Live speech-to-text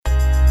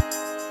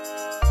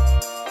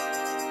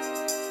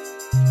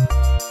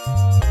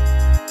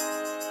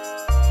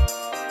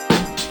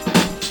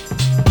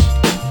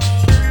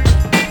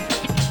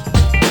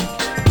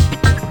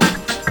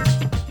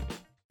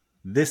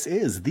This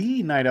is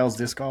the Night Owls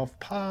Disc Golf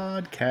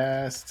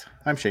Podcast.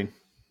 I'm Shane.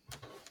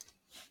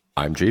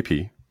 I'm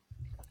JP.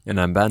 And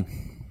I'm Ben.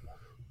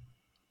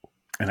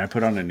 And I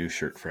put on a new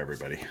shirt for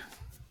everybody.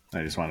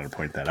 I just wanted to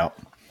point that out.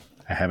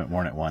 I haven't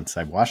worn it once.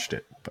 I've washed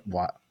it,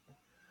 but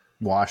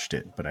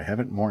I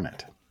haven't worn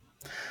it.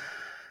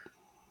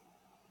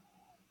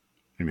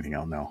 Anything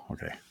else? No.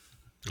 Okay.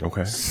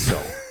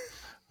 So,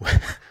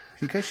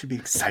 you guys should be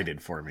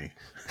excited for me.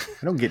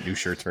 I don't get new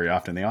shirts very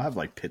often. They all have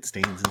like pit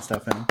stains and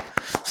stuff in them.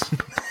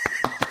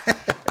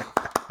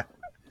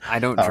 I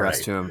don't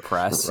dress to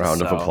impress.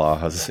 Round of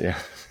applause. Yeah.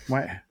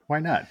 Why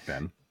not,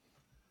 Ben?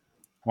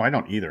 Well, I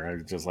don't either. I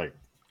was just like,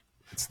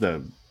 it's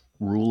the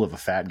rule of a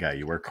fat guy.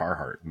 You wear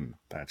Carhartt, and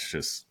that's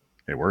just,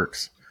 it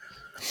works.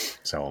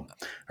 So, all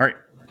right.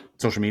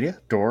 Social media,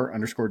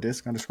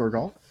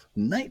 door_disc_golf,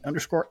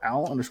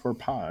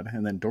 night_owl_pod,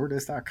 and then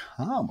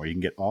doordisc.com, where you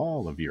can get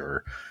all of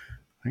your,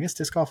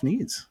 disc golf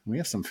needs. We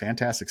have some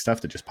fantastic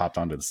stuff that just popped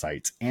onto the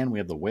sites, and we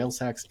have the whale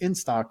sacks in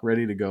stock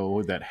ready to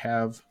go that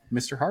have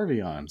Mr. Harvey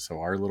on. So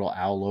our little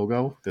owl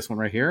logo, this one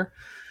right here,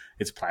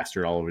 it's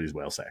plastered all over these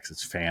whale sacks.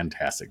 It's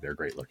fantastic. They're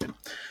great looking.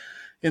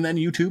 And then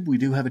YouTube, we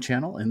do have a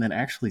channel. And then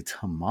actually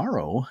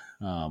tomorrow,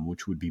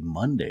 which would be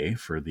Monday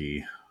for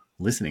the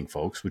listening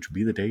folks, which would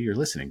be the day you're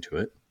listening to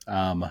it,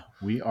 Joe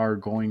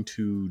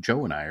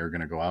and I are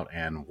going to go out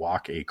and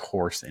walk a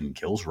course in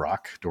Gills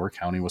Rock, Door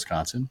County,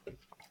 Wisconsin.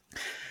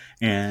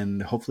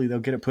 And hopefully they'll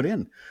get it put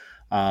in.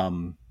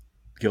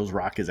 Gills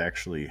Rock has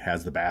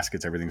the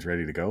baskets, everything's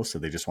ready to go. So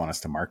they just want us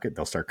to mark it.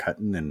 They'll start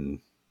cutting and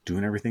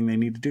doing everything they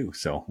need to do.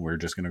 So we're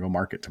just going to go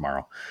mark it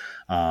tomorrow.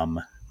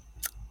 And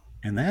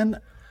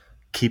then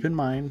keep in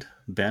mind,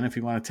 Ben, if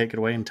you want to take it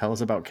away and tell us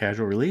about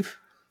Casual Relief.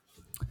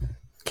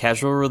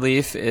 Casual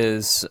Relief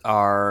is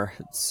our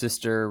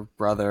sister,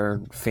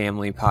 brother,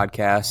 family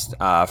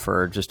podcast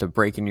for just a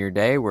break in your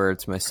day, where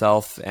it's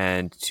myself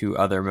and two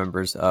other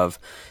members of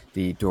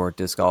the Door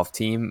Disc Golf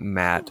team,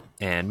 Matt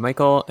and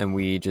Michael, and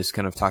we just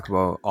kind of talk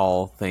about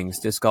all things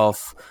disc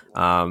golf,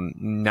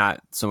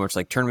 not so much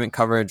like tournament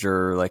coverage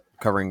or like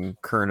covering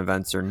current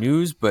events or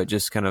news, but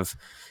just kind of,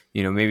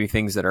 maybe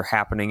things that are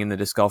happening in the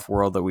disc golf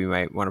world that we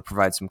might want to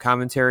provide some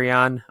commentary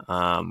on.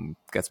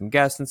 Got some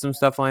guests and some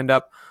stuff lined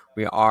up.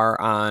 We are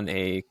on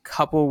a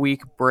couple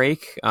week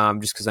break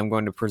just because I'm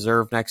going to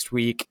Preserve next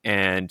week,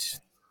 and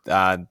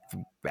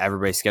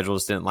everybody's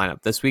schedules didn't line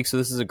up this week. So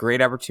this is a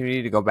great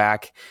opportunity to go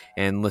back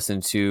and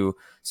listen to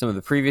some of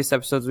the previous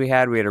episodes we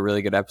had. We had a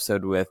really good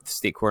episode with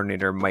state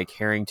coordinator Mike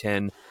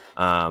Harrington.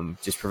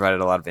 Just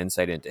provided a lot of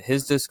insight into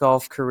his disc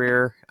golf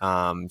career.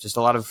 Just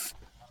a lot of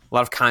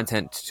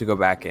content to go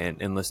back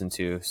and listen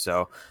to.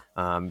 So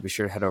be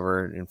sure to head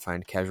over and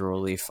find Casual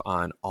Relief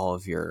on all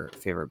of your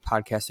favorite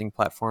podcasting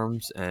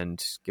platforms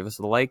and give us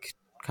a like,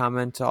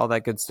 comment, all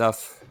that good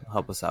stuff.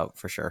 Help us out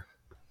for sure.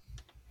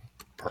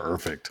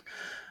 Perfect.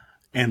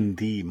 And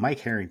the Mike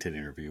Harrington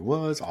interview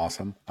was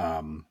awesome.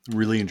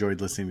 Really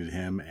enjoyed listening to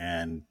him,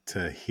 and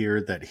to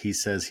hear that he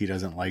says he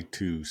doesn't like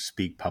to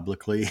speak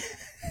publicly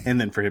and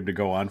then for him to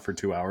go on for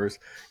 2 hours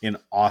in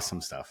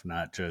awesome stuff,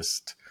 not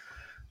just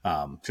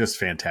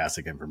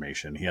fantastic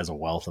information. He has a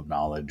wealth of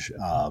knowledge.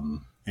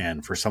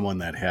 And for someone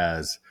that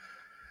has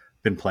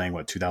been playing,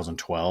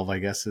 2012, I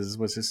guess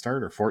was his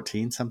start, or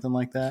 14, something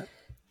like that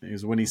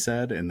is when he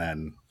said. And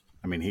then,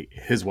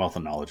 his wealth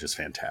of knowledge is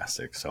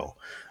fantastic. So,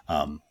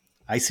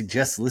 I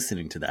suggest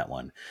listening to that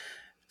one.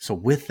 So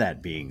with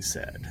that being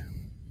said,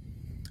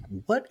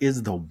 what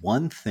is the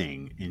one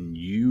thing in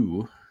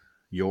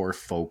your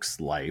folks'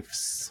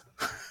 lives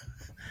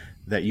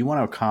that you want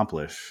to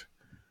accomplish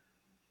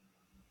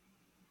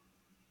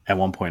at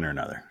one point or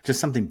another?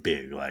 Just something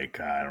big, like,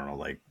 I don't know,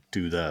 like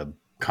do the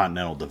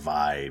Continental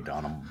Divide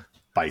on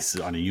a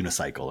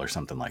unicycle or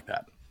something like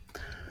that.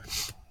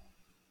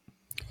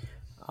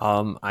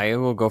 I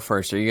will go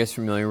first. Are you guys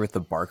familiar with the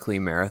Barkley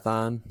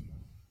Marathon?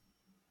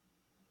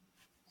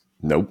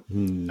 Nope.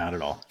 Not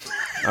at all.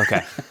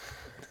 Okay.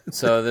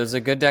 So there's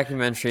a good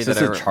documentary Is this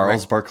a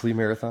Charles Barkley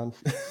Marathon?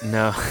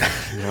 No,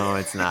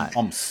 it's not.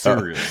 I'm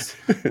serious.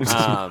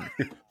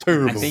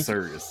 Terrible.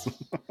 Serious.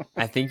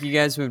 I think you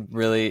guys would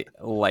really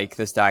like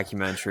this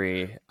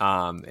documentary.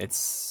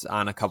 It's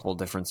on a couple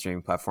different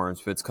streaming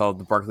platforms, but it's called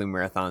The Barkley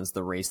Marathon's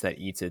The Race That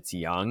Eats Its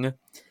Young.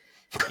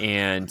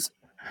 And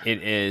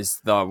it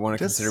is the one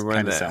considered one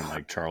of the sound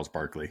like Charles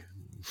Barkley.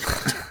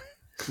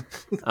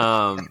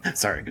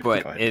 Sorry,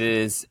 but it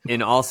is,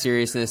 in all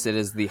seriousness, it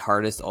is the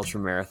hardest ultra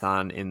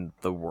marathon in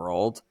the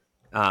world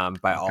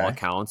by all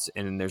accounts,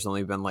 and there's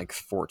only been like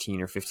 14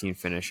 or 15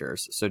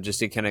 finishers. So just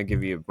to kind of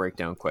give you a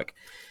breakdown quick,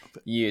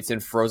 it's in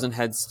Frozen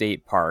Head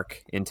State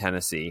Park in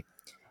Tennessee,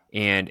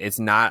 and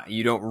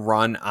you don't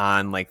run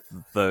on like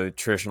the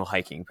traditional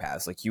hiking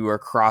paths. Like, you are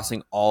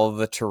crossing all of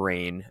the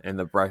terrain and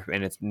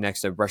and it's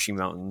next to Brushy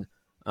Mountain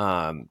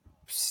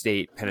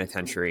State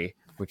Penitentiary,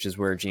 which is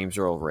where James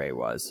Earl Ray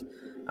was.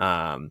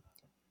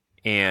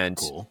 And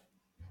cool.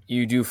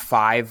 You do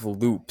 5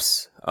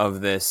 loops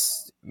of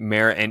this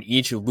and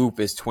each loop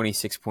is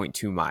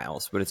 26.2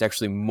 miles, but it's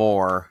actually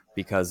more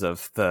because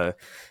of the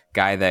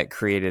guy that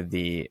created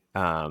the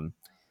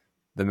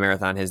the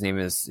marathon. His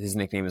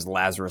nickname is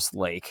Lazarus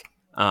Lake.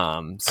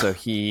 So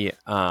he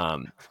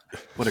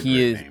What a he great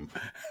is name.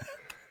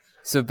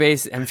 so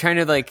I'm trying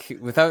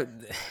to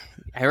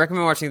I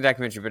recommend watching the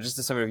documentary, but just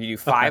to sum it up, you do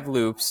 5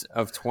 loops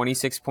of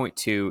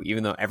 26.2,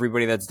 even though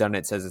everybody that's done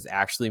it says it's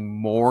actually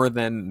more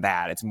than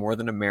that. It's more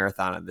than a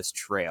marathon on this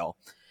trail.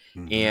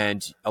 Mm-hmm.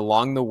 And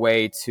along the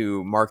way,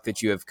 to mark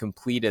that you have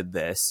completed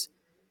this,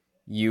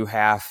 you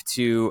have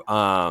to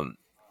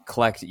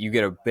you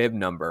get a bib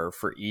number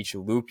for each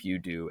loop you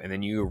do, and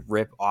then you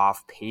rip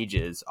off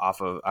pages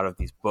out of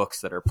these books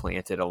that are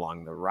planted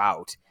along the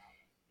route.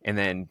 And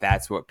then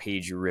that's what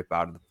page you rip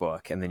out of the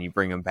book, and then you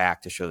bring them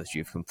back to show that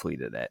you've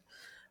completed it.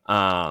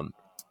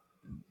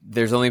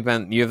 There's only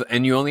been you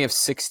only have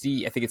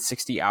 60. I think it's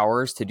 60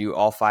 hours to do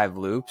all 5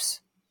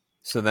 loops.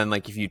 So then,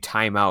 if you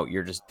time out,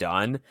 you're just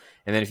done.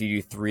 And then if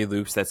you do 3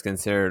 loops, that's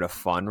considered a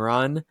fun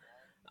run.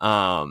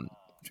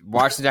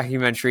 Watch the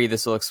documentary.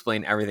 This will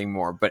explain everything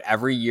more. But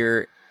every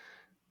year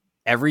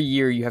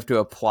you have to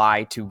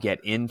apply to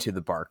get into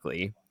the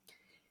Barkley.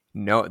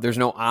 No, there's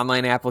no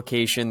online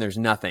application. There's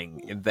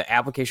nothing. The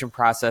application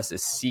process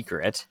is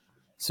secret.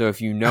 So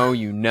if you know,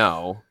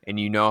 and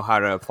you know how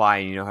to apply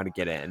and you know how to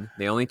get in.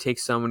 They only take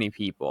so many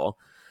people.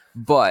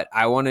 But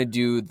I want to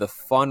do the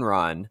fun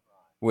run,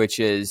 which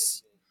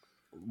is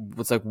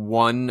it's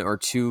 1 or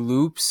 2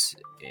 loops.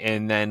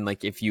 And then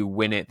if you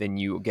win it, then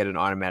you get an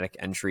automatic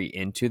entry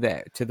into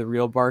the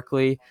real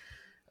Barkley.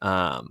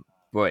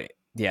 But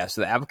yeah,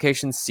 so the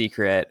application's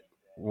secret.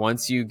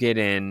 Once you get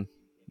in,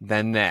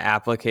 then the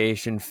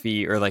application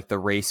fee or the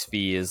race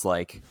fee is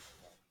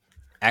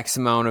X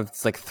amount of,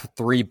 it's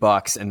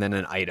 $3 and then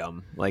an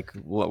item.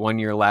 1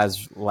 year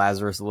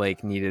Lazarus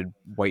Lake needed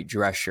white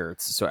dress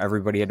shirts, so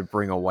everybody had to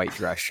bring a white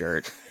dress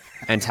shirt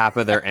on top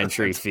of their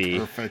entry fee.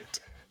 Perfect.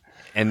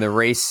 And the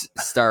race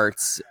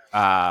starts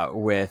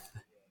with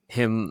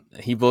him.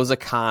 He blows a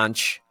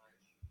conch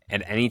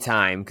at any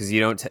time because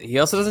he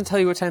also doesn't tell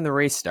you what time the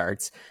race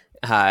starts.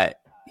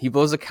 He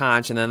blows a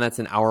conch, and then that's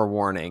an hour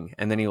warning,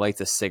 and then he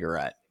lights a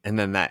cigarette. And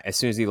then as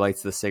soon as he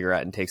lights the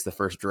cigarette and takes the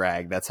first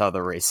drag, that's how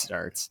the race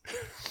starts.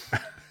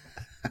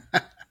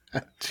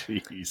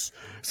 Jeez.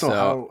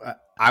 So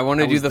I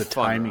want to do the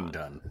timing run.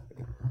 done.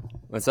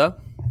 What's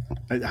up?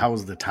 How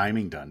is the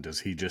timing done? Does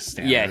he just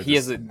stand? Yeah,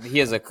 there? he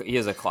has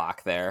a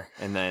clock there,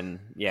 and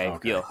then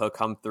he'll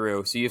come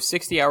through. So you have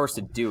 60 hours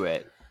to do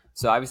it.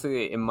 So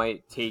obviously it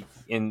might take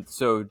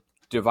so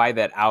divide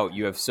that out.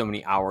 You have so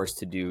many hours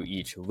to do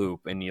each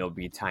loop, and you'll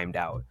be timed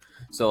out.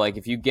 So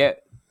if you have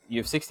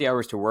 60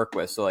 hours to work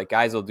with. So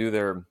guys will do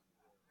their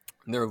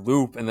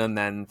loop, and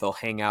then they'll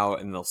hang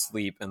out and they'll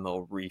sleep and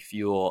they'll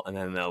refuel, and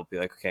then they'll be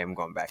okay, I'm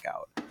going back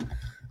out.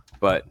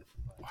 But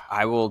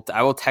I will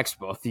text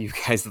both of you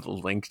guys the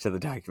link to the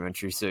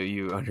documentary so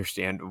you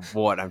understand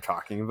what I'm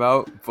talking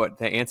about. But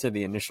to answer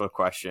the initial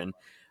question,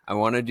 I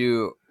want to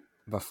do,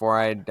 before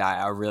I die,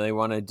 I really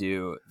want to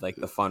do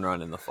the fun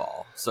run in the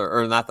fall. So,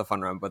 or not the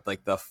fun run, but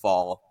the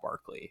fall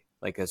Barkley.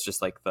 It's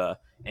just that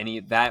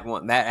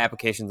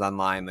application's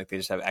online. They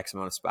just have X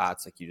amount of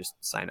spots. You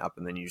just sign up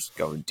and then you just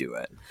go and do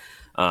it.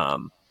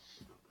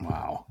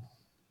 Wow.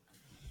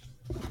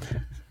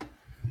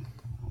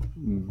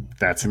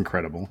 That's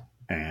incredible.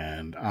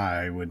 And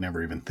I would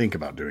never even think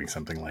about doing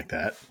something like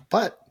that,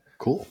 but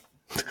cool.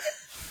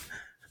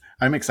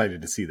 I'm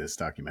excited to see this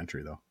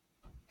documentary though.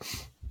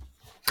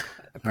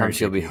 I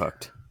promise you'll be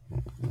hooked.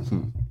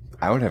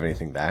 I don't have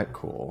anything that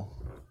cool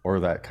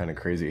or that kind of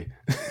crazy.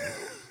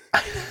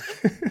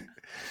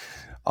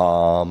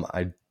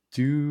 I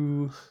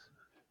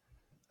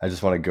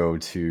just want to go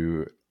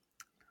to,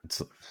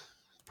 it's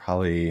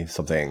probably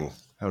something,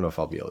 I don't know if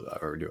I'll be able to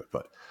ever do it,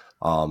 but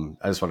I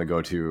just want to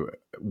go to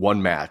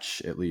one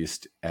match at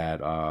least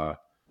at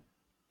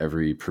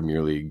every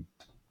Premier League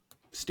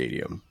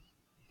stadium.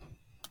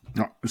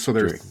 So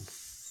there's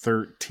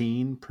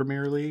 13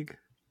 Premier League?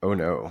 Oh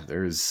no,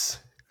 there's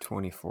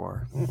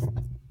 24.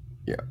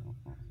 Yeah.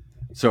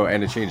 So,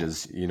 and it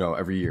changes,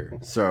 every year.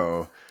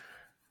 So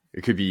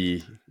it could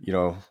be,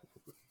 you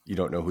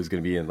don't know who's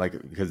going to be in,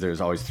 because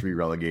there's always 3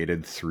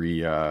 relegated,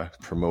 3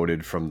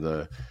 promoted from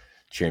the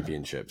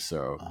championship.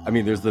 So,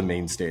 there's the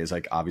mainstays,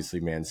 obviously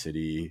Man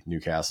City,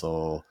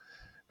 Newcastle,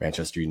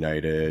 Manchester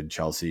United,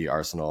 Chelsea,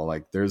 Arsenal.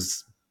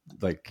 There's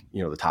the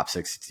top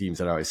 6 teams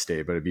that always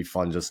stay, but it'd be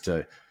fun just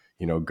to,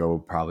 go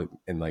probably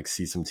and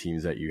see some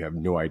teams that you have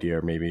no idea,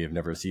 or maybe have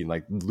never seen,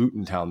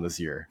 Luton Town this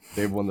year.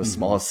 They've won the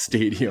smallest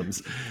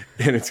stadiums,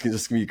 and it's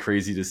just gonna be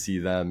crazy to see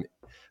them.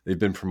 They've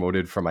been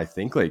promoted from, I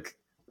think,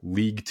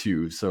 League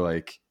 2, so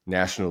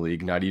National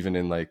League, not even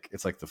in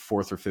it's the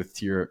 4th or 5th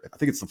tier. I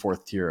think it's the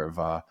 4th tier of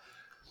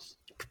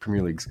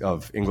Premier League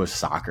of English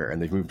soccer,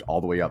 and they've moved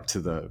all the way up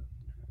to the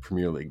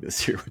Premier League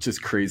this year, which is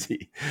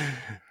crazy.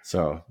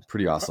 So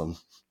pretty awesome.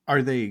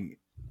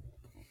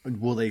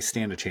 Will they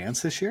stand a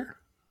chance this year?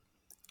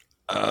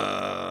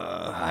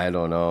 I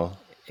don't know.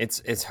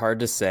 It's hard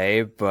to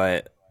say,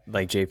 but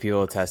JP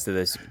will attest to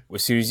this.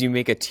 As soon as you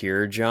make a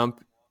tier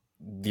jump,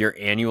 your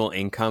annual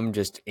income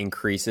just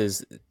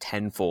increases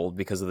tenfold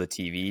because of the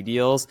TV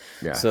deals.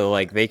 Yeah. So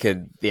like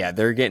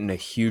they're getting a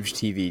huge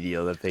TV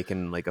deal that they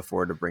can like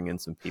afford to bring in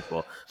some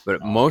people.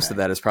 But most of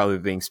that is probably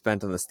being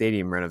spent on the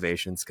stadium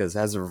renovations, because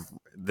as of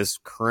this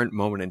current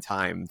moment in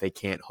time, they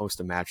can't host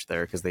a match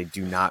there because they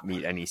do not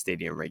meet any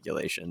stadium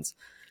regulations.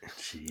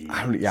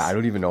 I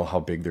don't even know how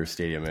big their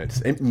stadium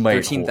is. It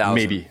might 13,000.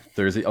 maybe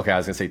Thursday. Okay, I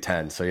was gonna say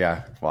 10. So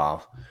yeah,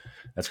 wow,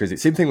 that's crazy.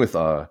 Same thing with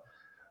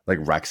like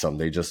Wrexham.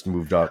 They just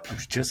moved up. I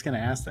was just gonna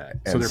ask that.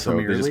 And They're so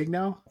Premier they just- League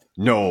now?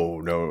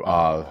 No.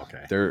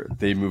 Okay.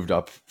 They moved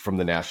up from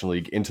the National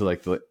League into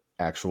like the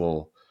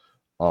actual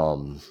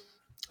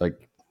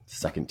like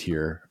second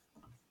tier,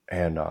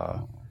 and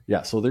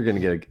so they're gonna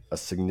get a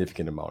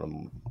significant amount of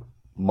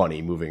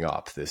money moving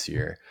up this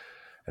year.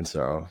 And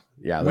so,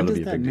 yeah, When that'll does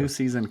be a that big new deal.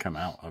 season come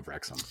out of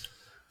Wrexham?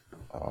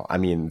 I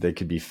mean, they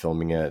could be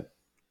filming it,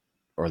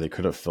 or they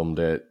could have filmed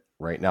it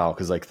right now,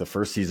 because like the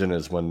first season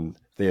is when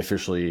they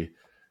officially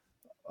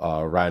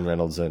Ryan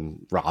Reynolds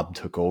and Rob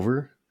took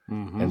over,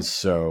 and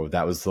so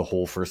that was the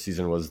whole first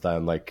season was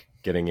them like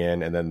getting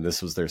in, and then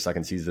this was their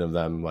second season of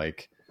them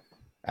like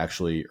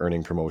actually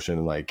earning promotion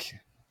and like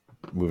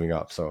moving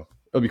up. So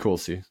it'll be cool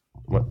to see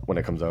when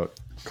it comes out.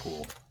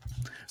 Cool.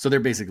 So they're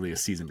basically a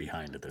season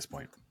behind at this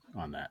point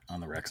on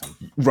the Wrexham.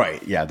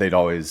 Right? Yeah, they'd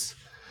always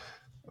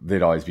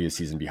be a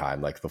season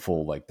behind. Like the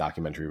full like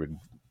documentary would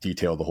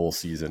detail the whole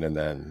season and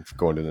then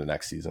go into the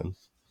next season.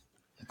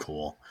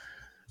 Cool.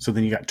 So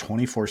then you got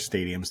 24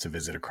 stadiums to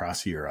visit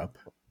across Europe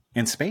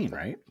and Spain,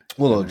 right?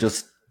 Well, no,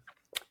 just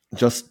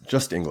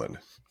England.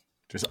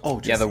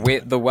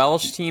 The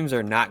Welsh teams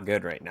are not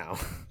good right now.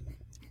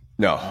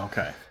 No.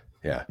 Okay.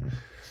 Yeah.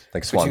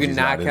 Like But you Swansea's can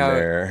not knock in out.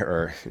 there,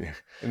 or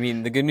I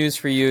mean, the good news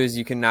for you is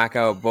you can knock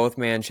out both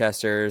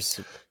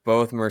Manchesters,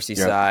 both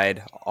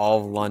Merseyside, all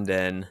of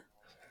London.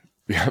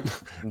 yeah,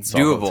 It's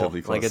all doable.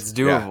 relatively close. Like it's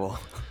Yeah. doable.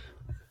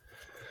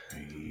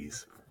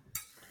 Jeez.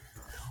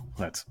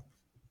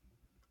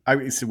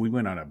 So we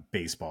went on a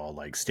baseball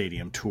like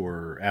stadium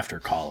tour after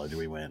college.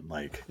 We went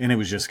and it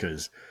was just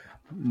because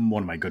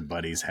one of my good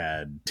buddies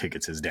had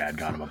tickets. His dad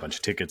got him a bunch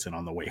of tickets, and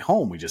on the way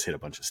home, we just hit a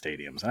bunch of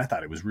stadiums. And I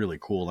thought it was really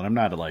cool. And I'm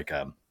not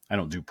I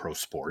don't do pro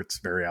sports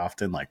very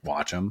often, like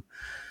watch them.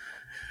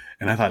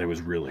 And I thought it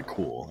was really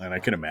cool. And I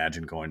can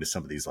imagine going to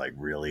some of these like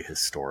really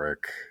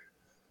historic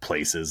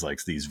places,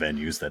 like these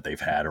venues that they've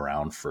had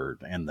around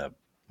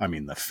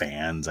the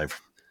fans. I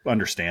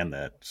understand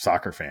that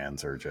soccer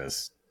fans are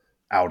just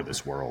out of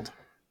this world.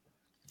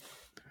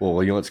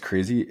 Well, you know what's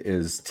crazy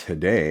is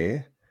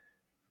today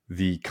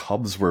the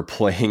Cubs were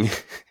playing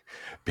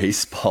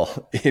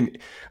baseball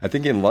I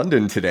think in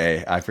London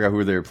today. I forgot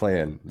who they were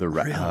playing.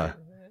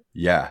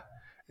 Yeah.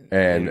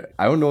 And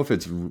I don't know if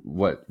it's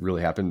what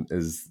really happened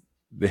is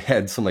they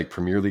had some like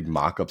Premier League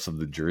mock-ups of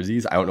the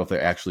jerseys. I don't know if they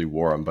actually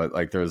wore them, but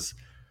like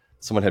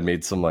someone had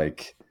made some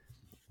like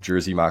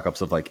jersey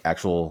mock-ups of like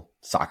actual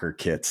soccer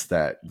kits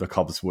that the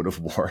Cubs would have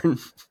worn.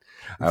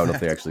 I don't know if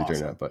they actually doing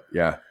that, but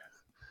yeah.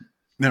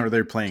 Now, are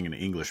they playing an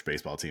English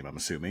baseball team, I'm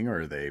assuming,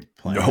 or are they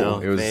playing?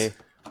 No, it was they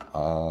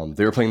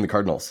were playing the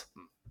Cardinals.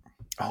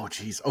 Oh,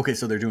 geez. Okay,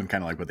 so they're doing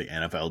kind of like what the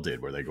NFL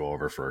did, where they go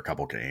over for a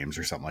couple games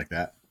or something like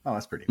that. Oh,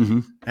 that's pretty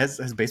neat.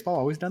 Has baseball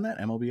always done that?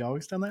 MLB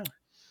always done that?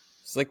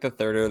 It's like the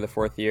third or the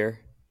fourth year.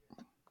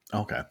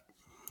 Okay.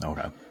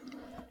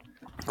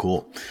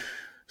 Cool.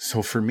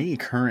 So for me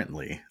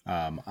currently,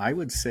 I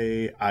would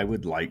say I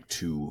would like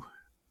to,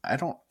 I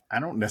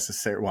don't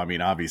necessarily, well, I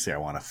mean, obviously I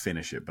want to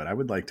finish it, but I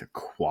would like to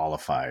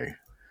qualify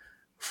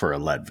for a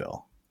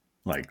Leadville,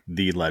 like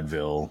the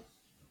Leadville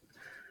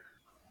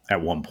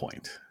at one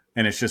point.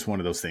 And it's just one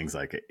of those things,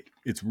 like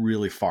it's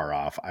really far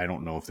off. I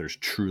don't know if there's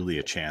truly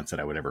a chance that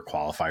I would ever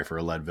qualify for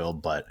a Leadville,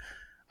 but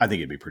I think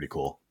it'd be pretty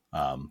cool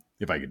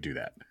if I could do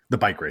that. The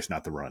bike race,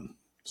 not the run.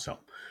 So,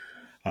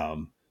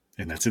 and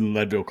that's in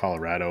Leadville,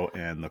 Colorado,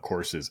 and the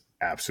course is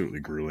absolutely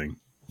grueling.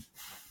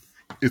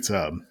 It's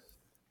a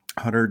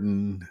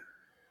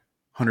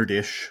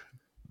 100-ish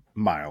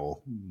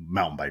mile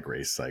mountain bike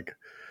race, like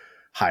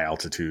high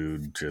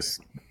altitude,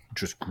 just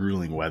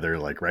grueling weather,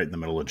 like right in the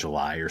middle of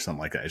July or something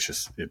like that.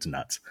 It's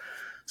nuts.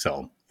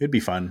 So it'd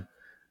be fun.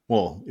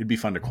 Well, it'd be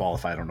fun to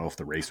qualify. I don't know if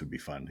the race would be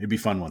fun. It'd be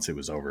fun once it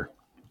was over.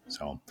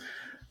 So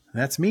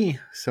that's me.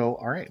 So,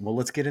 all right, well,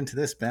 let's get into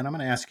this. Ben, I'm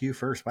going to ask you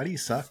first. Why do you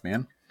suck,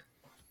 man?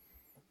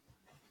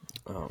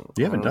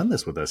 You haven't done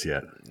this with us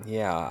yet.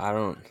 Yeah, I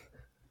don't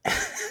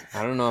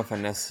know if I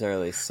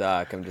necessarily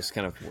suck. I'm just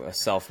kind of a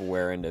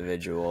self-aware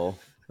individual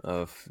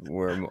of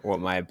what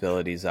my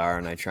abilities are,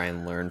 and I try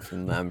and learn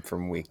from them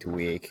from week to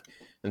week.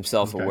 I'm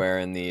self-aware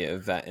in the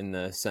event, in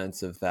the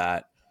sense of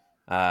that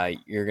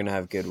you're gonna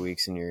have good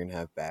weeks and you're gonna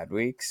have bad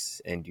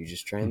weeks, and you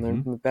just try and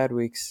learn from the bad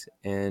weeks,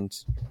 and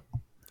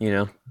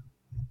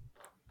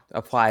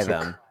apply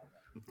them.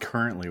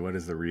 Currently, what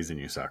is the reason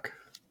you suck?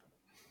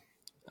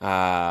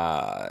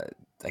 I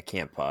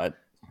can't putt.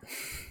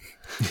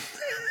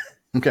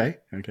 Okay.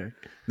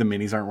 The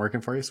minis aren't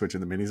working for you?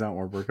 Switching the minis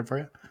aren't working for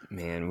you?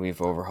 Man,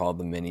 we've overhauled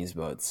the minis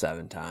about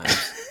 7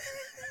 times.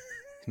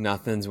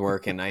 Nothing's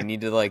working. I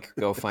need to like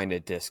go find a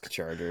disc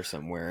charger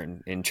somewhere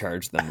and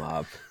charge them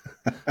up.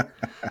 Because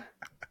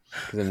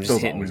I'm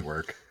Those always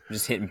work. I'm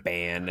just hitting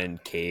band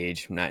and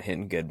cage. I'm not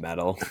hitting good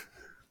metal.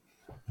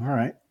 All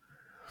right.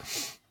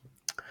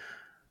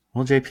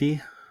 Well,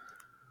 JP,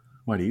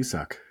 why do you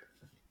suck?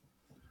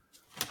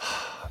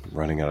 I'm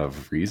running out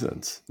of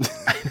reasons.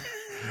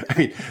 I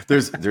mean,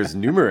 there's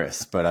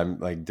numerous, but I'm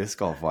like disc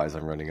golf wise,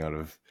 I'm running out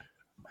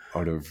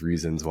of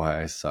reasons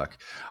why I suck.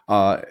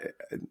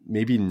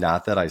 Maybe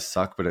not that I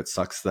suck, but it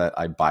sucks that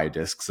I buy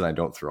discs and I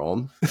don't throw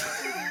them.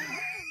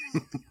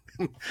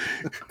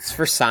 It's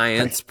for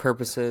science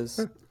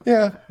purposes.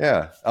 Yeah.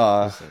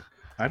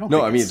 I don't.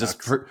 No, think I mean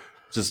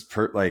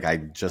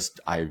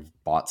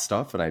I've bought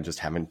stuff and I just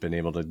haven't been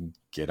able to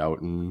get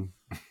out and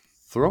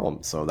throw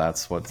them. So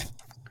that's what's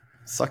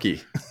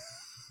sucky.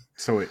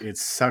 So it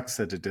sucks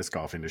that the disc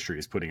golf industry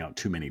is putting out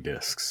too many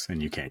discs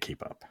and you can't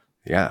keep up.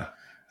 Yeah,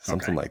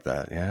 something like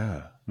that.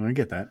 Yeah, I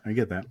get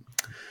that.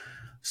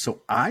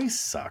 So I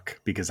suck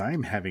because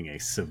I'm having a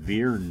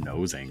severe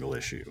nose angle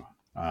issue.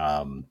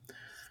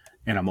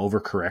 And I'm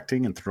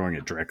overcorrecting and throwing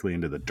it directly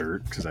into the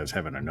dirt because I was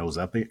having a nose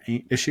up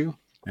issue.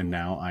 And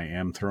now I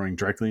am throwing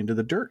directly into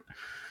the dirt.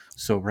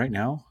 So right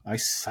now I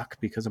suck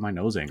because of my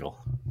nose angle.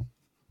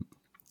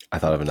 I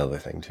thought of another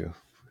thing too.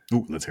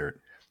 Ooh, let's hear it.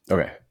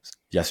 Okay.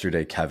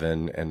 Yesterday,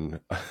 Kevin and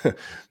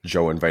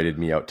Joe invited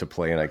me out to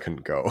play and I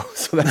couldn't go.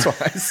 So that's why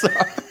I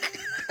suck.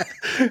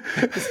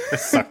 I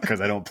suck because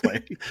I don't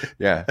play.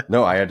 Yeah.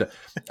 No, I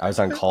was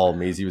on call.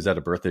 Maisie was at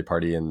a birthday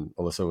party and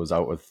Alyssa was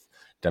out with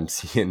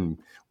Dempsey and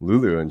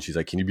Lulu. And she's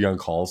like, can you be on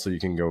call so you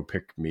can go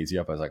pick Maisie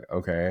up? I was like,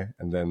 okay.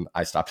 And then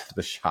I stopped at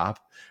the shop.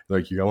 They're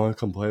like, you want to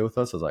come play with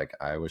us? I was like,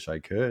 I wish I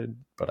could,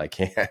 but I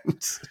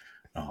can't.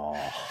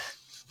 Oh.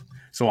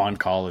 So on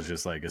call is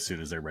just like as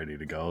soon as they're ready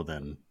to go,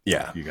 then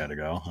you got to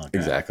go. Okay.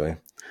 Exactly.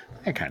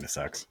 That kind of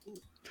sucks.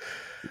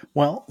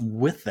 Well,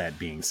 with that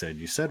being said,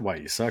 you said why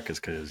you suck is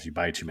because you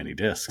buy too many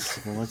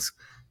discs. Well, let's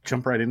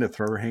jump right into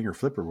thrower, hanger,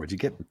 flipper. What'd you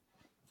get?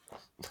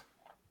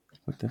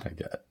 What did I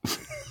get?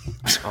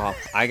 Oh,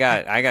 I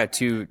got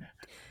two.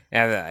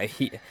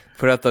 He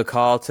put up the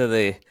call to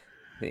the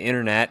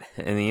internet,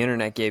 and the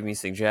internet gave me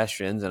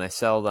suggestions, and I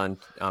settled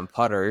on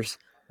putters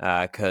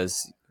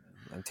because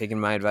I'm taking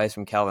my advice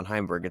from Calvin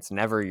Heimberg. It's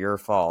never your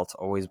fault.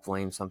 Always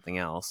blame something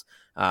else.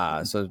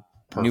 So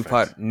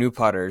Perfect. new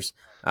putters.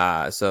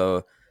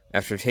 So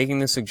after taking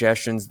the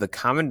suggestions, the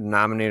common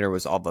denominator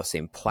was all the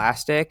same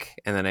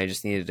plastic, and then I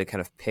just needed to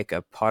kind of pick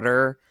a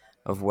putter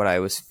of what I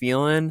was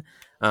feeling.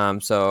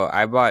 So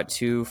I bought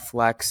two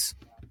Flex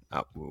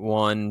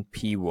 1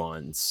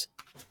 P1s,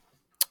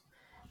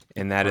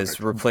 and that is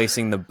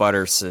replacing the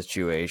butter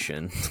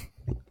situation.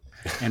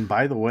 And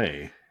by the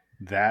way,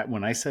 that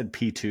when I said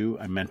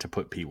P2, I meant to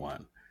put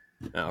P1.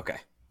 Oh, okay.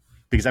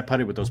 Because I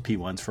putted with those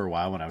P1s for a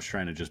while when I was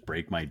trying to just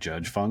break my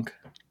judge funk.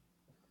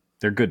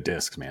 They're good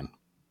discs, man.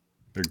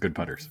 They're good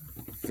putters.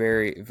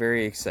 Very,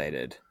 very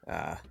excited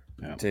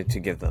to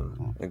give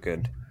them a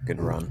good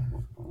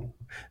run.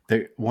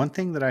 One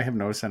thing that I have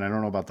noticed, and I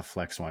don't know about the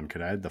Flex one,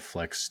 could I add the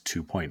Flex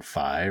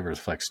 2.5 or the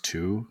Flex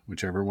 2,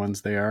 whichever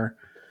ones they are,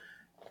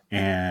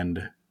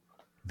 and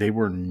they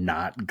were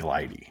not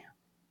glidey.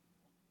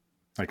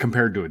 Like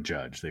compared to a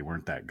judge, they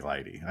weren't that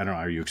glidey. I don't know.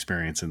 Are you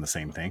experiencing the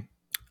same thing?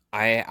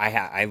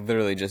 I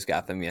literally just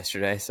got them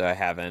yesterday, so I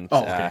haven't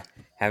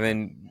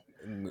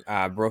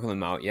broken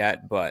them out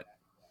yet. But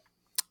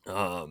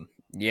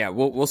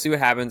we'll see what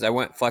happens. I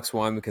went Flex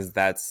 1 because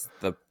that's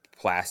the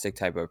plastic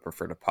type I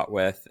prefer to putt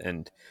with,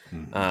 and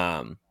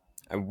I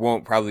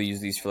won't probably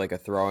use these for like a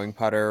throwing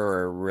putter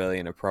or really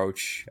an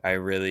approach. I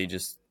really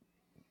just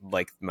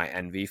like my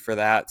envy for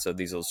that, so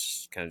these will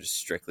kind of just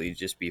strictly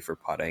just be for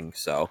putting.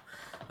 So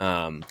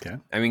I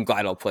mean,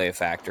 glide will play a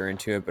factor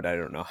into it, but I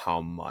don't know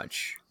how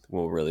much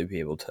we'll really be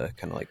able to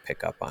kind of like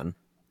pick up on.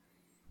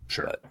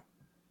 Sure. But.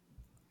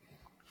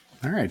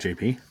 All right,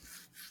 JP.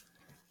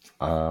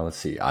 Let's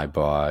see. I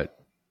bought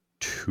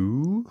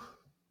 2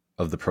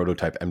 of the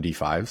prototype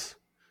MD5s.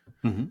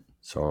 Mm-hmm.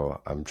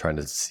 So I'm trying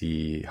to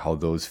see how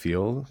those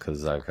feel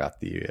because I've got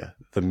the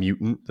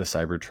Mutant, the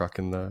Cybertruck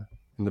in the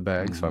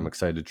bag. Mm-hmm. So I'm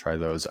excited to try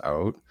those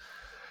out.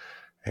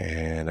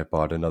 And I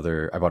bought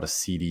a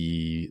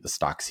CD, the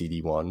stock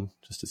CD one,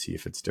 just to see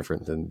if it's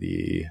different than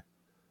the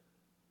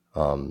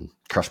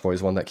Crush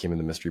Boys one that came in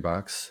the mystery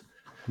box.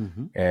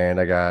 Mm-hmm. And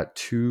I got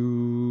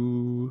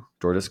 2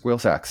 door disc wheel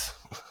sacks.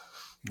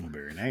 Oh,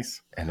 very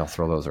nice. And I'll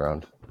throw those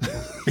around.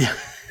 Yeah.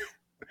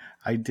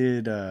 I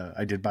did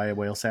buy a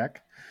whale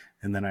sack,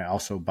 and then I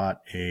also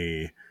bought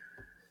a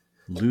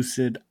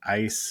Lucid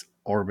Ice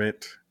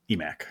Orbit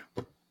EMAC.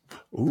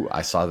 Ooh,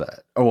 I saw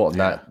that. Oh well,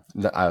 not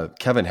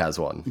Kevin has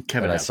one.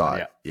 I saw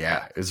it.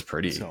 Yeah, it's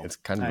pretty. So it's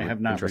kind of I have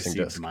not interesting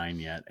received disc. Mine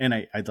yet, and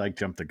I'd like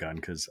jump the gun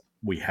because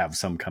we have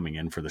some coming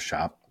in for the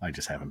shop. I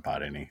just haven't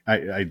bought any.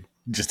 I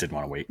just didn't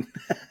want to wait.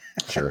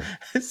 Sure.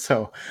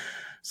 So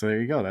there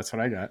you go. That's what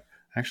I got.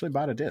 I actually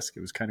bought a disc.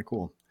 It was kind of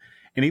cool.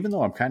 And even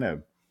though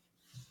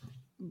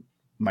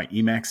my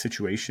EMAX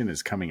situation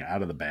is coming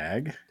out of the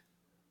bag,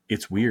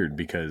 it's weird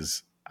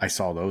because I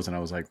saw those and I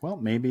was like, well,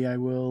 maybe I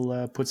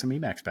will put some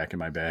Emacs back in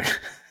my bag.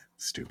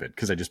 Stupid,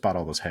 because I just bought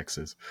all those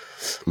hexes.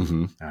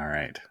 Mm-hmm. All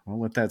right. Well,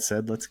 with that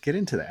said, let's get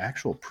into the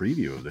actual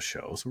preview of the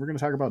show. So we're going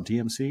to talk about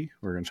DMC.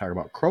 We're going to talk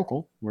about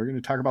Crokel. We're going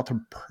to talk about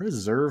the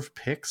preserve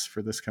picks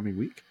for this coming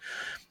week.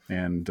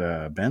 And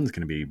Ben's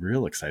going to be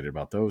real excited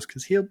about those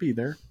because he'll be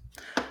there.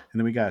 And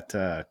then we got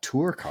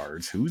tour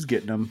cards. Who's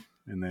getting them?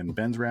 And then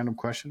Ben's random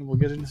question. And we'll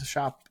get into the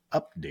shop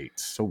updates.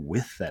 So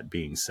with that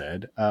being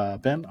said,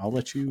 Ben, I'll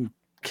let you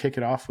kick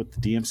it off with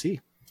the DMC.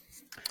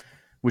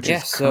 Which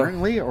is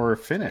currently or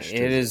finished?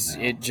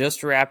 It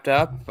just wrapped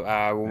up.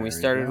 When we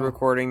started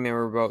recording, they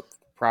were about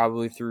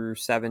probably through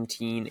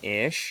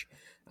 17-ish.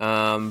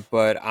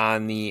 But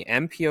on the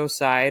MPO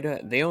side,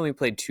 they only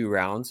played 2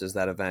 rounds as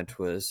that event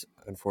was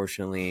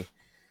unfortunately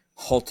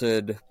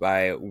halted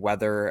by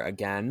weather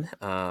again.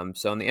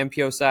 So on the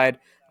MPO side,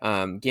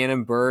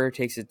 Gannon Buhr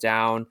takes it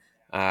down.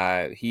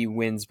 He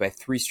wins by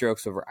 3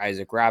 strokes over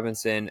Isaac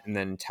Robinson, and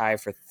then tie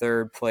for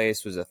third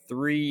place was a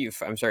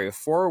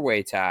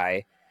 4-way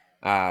tie.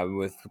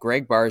 With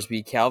Greg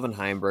Barsby, Calvin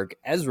Heimberg,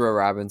 Ezra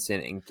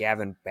Robinson, and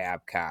Gavin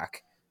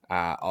Babcock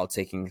all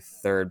taking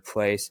third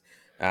place.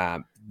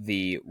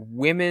 The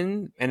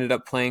women ended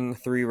up playing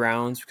 3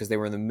 rounds because they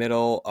were in the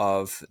middle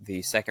of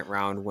the second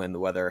round when the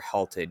weather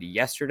halted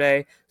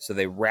yesterday. So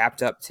they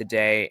wrapped up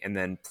today and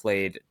then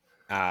played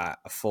a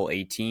full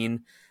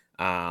 18.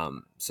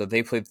 So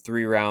they played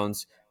 3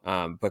 rounds.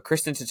 But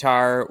Kristen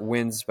Tattar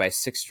wins by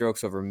 6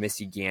 strokes over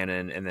Missy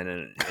Gannon, and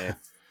then a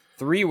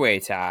 3-way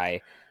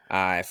tie.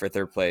 For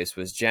third place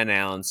was Jen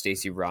Allen,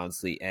 Stacy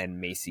Ronsley,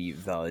 and Macy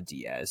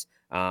Vela-Diaz.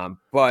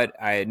 But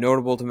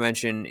notable to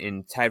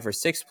mention, tied for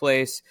 6th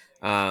place,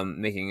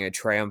 making a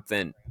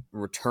triumphant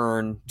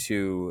return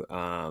to,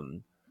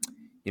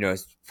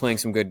 playing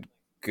some good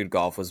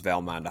golf was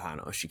Val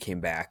Mondahano. She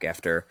came back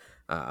after,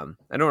 I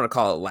don't want to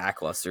call it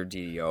lackluster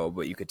DDO,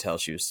 but you could tell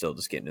she was still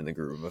just getting in the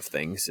groove of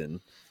things and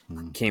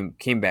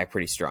came back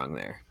pretty strong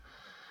there.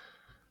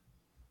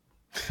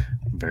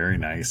 Very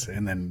nice.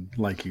 And then,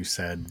 like you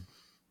said,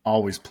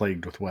 always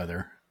plagued with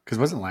weather, because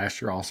wasn't last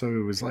year also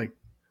it was like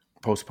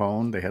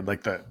postponed? They had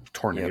like the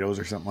tornadoes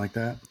or something like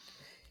that.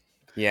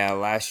 Yeah,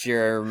 last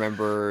year I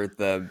remember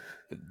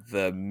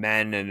the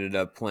men ended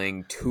up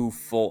playing 2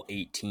 full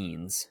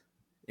 18s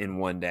in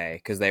one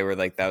day because they were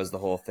like, that was the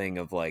whole thing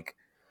of like,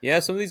 yeah,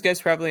 some of these guys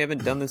probably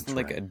haven't done this in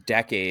like a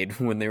decade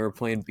when they were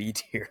playing B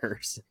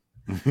tiers.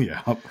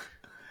 Yeah.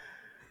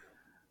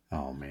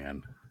 Oh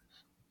man.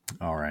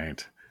 All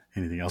right.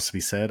 Anything else to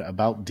be said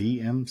about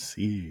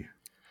DMC?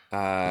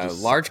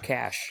 Large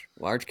cash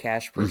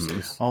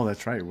purses. Oh,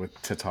 that's right. With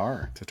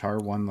Tattar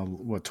won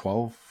the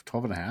 12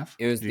 and a half.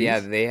 It was,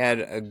 yeah, they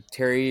had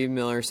Terry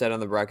Miller said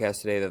on the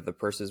broadcast today that the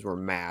purses were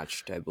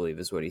matched, I believe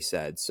is what he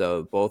said.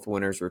 So both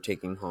winners were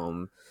taking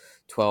home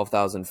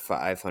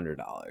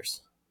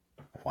 $12,500.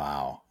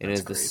 Wow. And it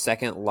is the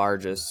second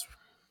largest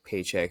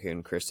paycheck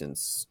in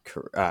Kristen's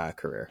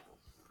career.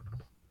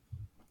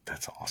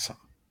 That's awesome.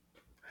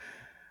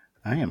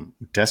 I am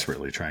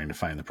desperately trying to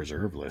find the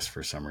preserve list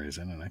for some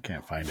reason, and I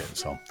can't find it.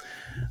 So,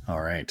 all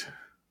right.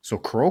 So,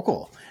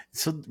 Crokel.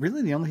 So,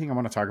 really, the only thing I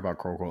want to talk about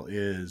Crokel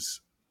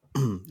is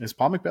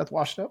Paul McBeth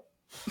washed up?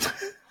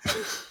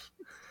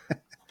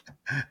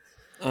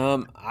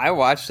 I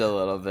watched a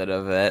little bit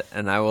of it,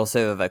 and I will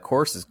say that the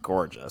course is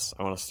gorgeous.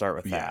 I want to start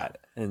with that,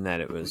 and that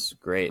it was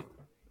great.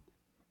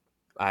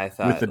 I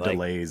thought with the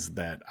delays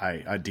that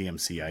at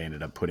DMC, I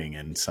ended up putting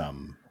in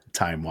some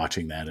time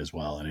watching that as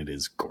well, and it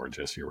is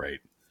gorgeous. You're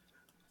right.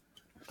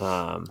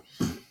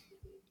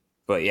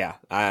 But yeah,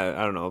 I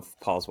don't know if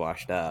Paul's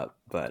washed up,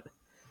 but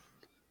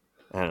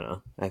I don't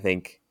know.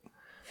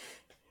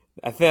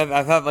 I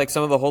thought like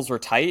some of the holes were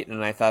tight,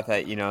 and I thought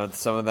that,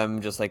 some of them,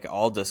 just like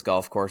all disc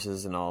golf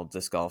courses and all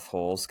disc golf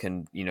holes,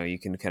 can, you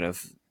can kind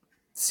of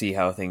see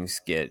how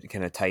things get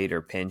kind of tight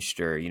or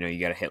pinched, or, you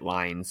got to hit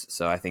lines.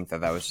 So I think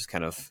that was just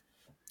kind of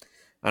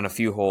on a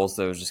few holes,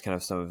 that was just kind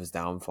of some of his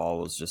downfall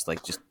was just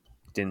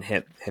didn't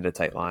hit a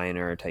tight line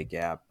or a tight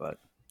gap. But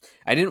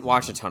I didn't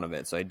watch a ton of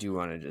it, so I do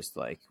want to just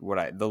like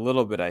the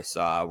little bit I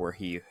saw where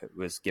he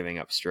was giving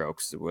up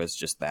strokes was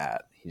just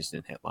that he just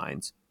didn't hit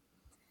lines.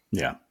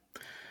 Yeah,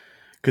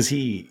 because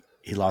he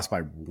lost by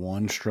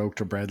 1 stroke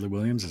to Bradley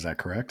Williams. Is that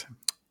correct?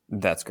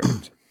 That's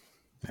correct.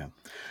 Yeah.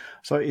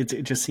 So it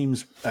just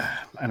seems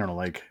I don't know,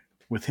 like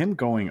with him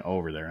going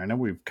over there. I know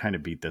we've kind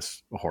of beat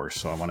this horse,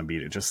 so I want to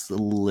beat it just a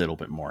little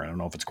bit more. I don't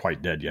know if it's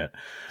quite dead yet.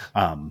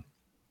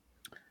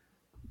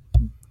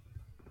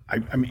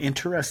 I'm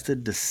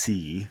interested to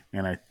see,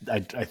 and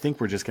I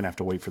think we're just going to have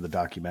to wait for the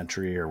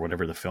documentary or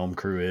whatever the film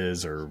crew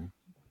is, or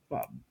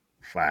I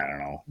don't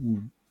know,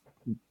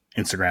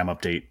 Instagram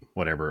update,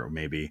 whatever it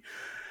may be.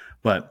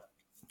 But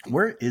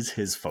where is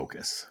his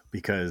focus?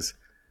 Because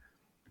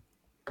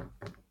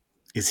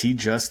is he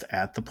just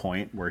at the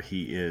point where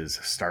he is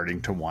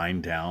starting to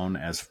wind down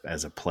as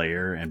a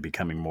player and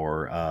becoming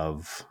more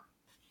of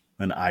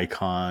an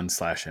icon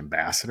 /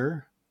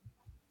 ambassador?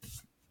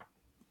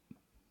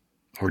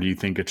 Or do you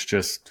think it's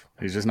just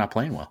he's just not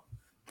playing well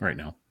right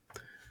now?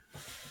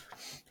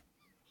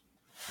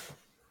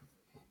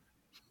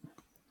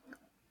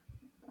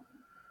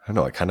 I don't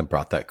know. I kind of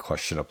brought that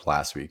question up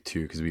last week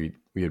too, because we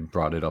had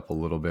brought it up a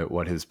little bit,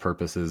 what his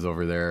purpose is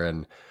over there,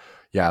 and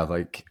yeah,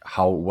 like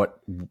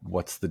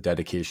what's the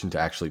dedication to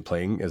actually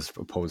playing as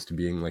opposed to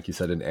being, like you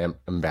said, an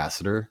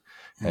ambassador.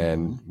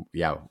 And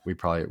yeah, we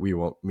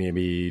won't,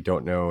 maybe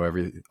don't know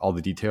all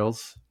the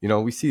details. You know,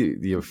 we see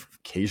the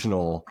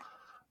occasional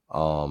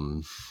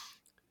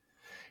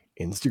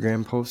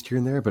Instagram post here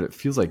and there, but it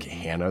feels like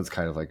Hannah's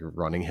kind of like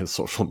running his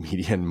social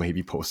media and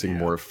maybe posting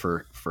more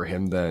for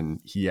him than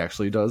he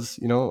actually does,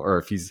 you know, or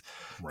if he's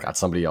got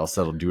somebody else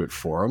that'll do it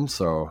for him.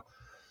 So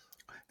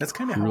that's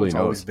kind of how it's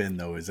always been,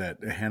 though, is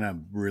that Hannah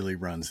really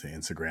runs the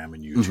Instagram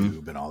and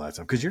YouTube and all that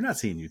stuff, because you're not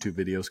seeing YouTube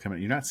videos coming.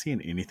 You're not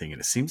seeing anything.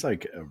 And it seems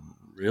like a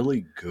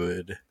really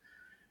good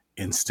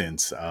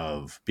instance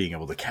of being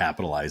able to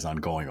capitalize on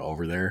going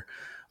over there.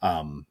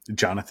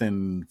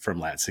 Jonathan from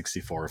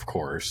Lat64, of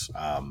course.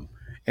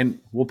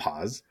 And we'll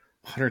pause.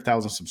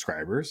 100,000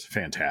 subscribers.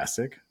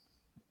 Fantastic.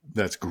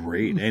 That's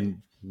great.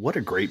 And what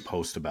a great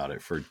post about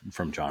it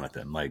from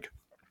Jonathan. Like,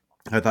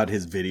 I thought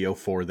his video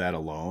for that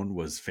alone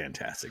was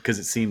fantastic because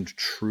it seemed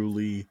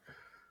truly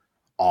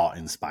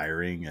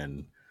awe-inspiring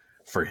and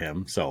for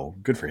him. So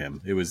good for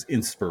him. It was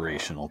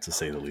inspirational, to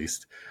say the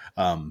least.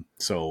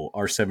 So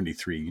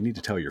R73, you need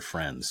to tell your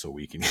friends so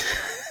we can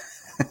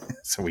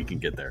so we can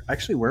get there.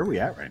 Actually, where are we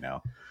at right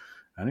now?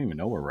 I don't even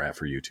know where we're at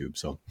for YouTube.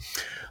 So,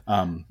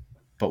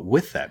 but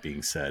with that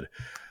being said,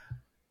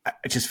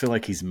 I just feel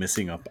like he's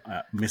missing out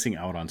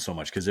on so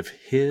much, because if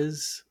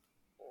his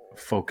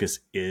focus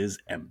is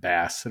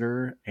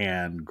ambassador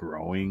and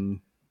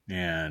growing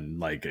and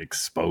like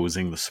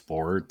exposing the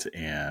sport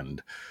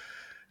and,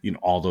 you know,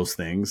 all those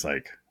things,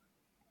 like,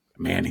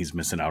 man, he's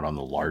missing out on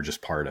the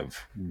largest part of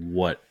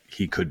what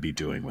he could be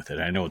doing with it.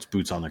 I know it's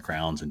boots on the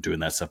grounds and doing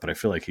that stuff, but I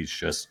feel like he's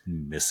just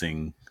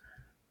missing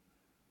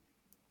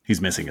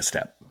a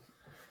step.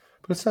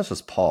 But it's not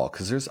just Paul,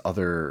 because there's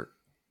other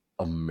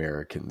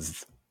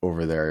Americans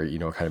over there, you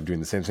know, kind of doing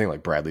the same thing.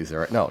 Like Bradley's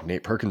there right now.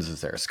 Nate Perkins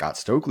is there. Scott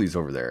Stokely's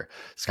over there.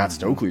 Scott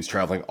Stokely's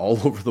traveling all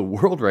over the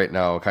world right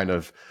now, kind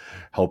of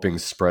helping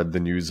spread the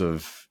news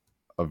of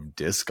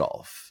disc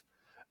golf.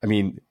 I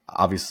mean,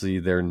 obviously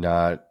they're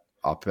not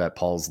up at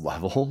Paul's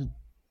level,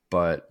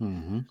 but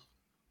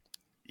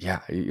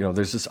yeah, you know,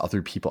 there's just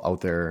other people out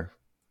there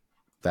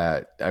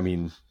that, I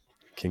mean,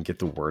 can get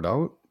the word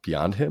out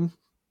beyond him.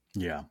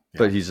 Yeah.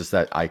 But he's just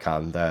that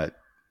icon that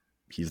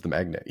he's the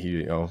magnet.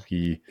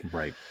 He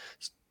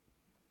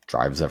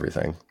drives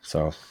everything.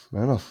 So I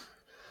don't know.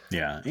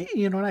 Yeah.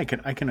 You know, and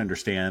I can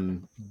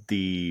understand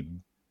the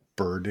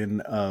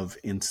burden of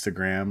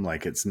Instagram.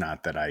 Like, it's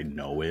not that I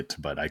know it,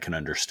 but I can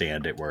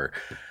understand it, where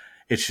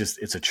it's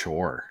a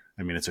chore.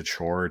 I mean, it's a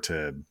chore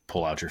to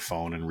pull out your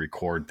phone and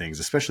record things,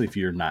 especially if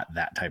you're not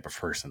that type of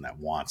person that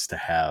wants to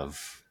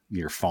have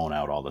your phone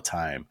out all the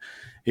time.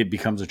 It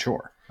becomes a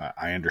chore.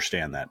 I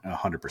understand that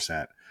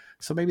 100%.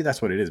 So maybe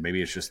that's what it is.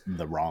 Maybe it's just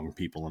the wrong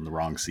people in the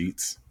wrong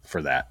seats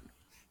for that.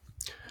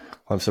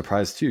 I'm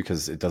surprised too,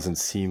 because it doesn't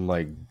seem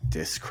like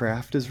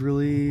Discraft is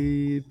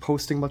really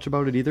posting much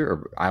about it either.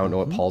 Or I don't know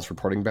what Paul's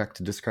reporting back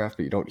to Discraft,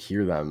 but you don't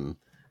hear them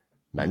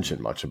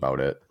mention much about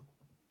it.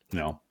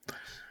 No,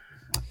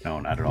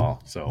 not at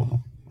all.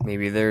 So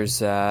maybe there's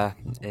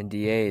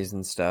NDAs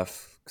and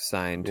stuff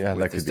signed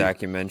with this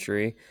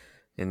documentary,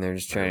 and they're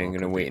just going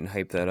to wait and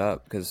hype that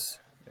up. Because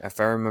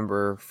if I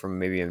remember from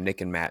maybe a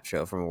Nick and Matt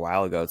show from a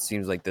while ago, it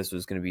seems like this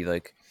was going to be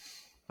like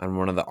on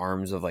one of the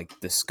arms of like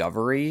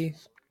Discovery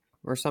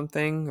or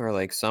something, or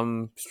like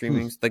some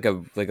streaming, like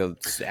a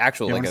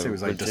actual, yeah, like it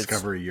was like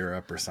Discovery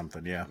Europe or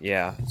something.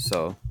 Yeah.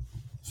 So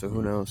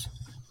who knows?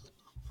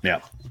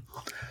 Yeah.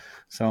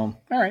 So,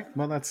 all right.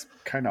 Well, that's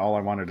kind of all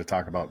I wanted to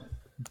talk about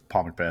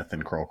Paul Macbeth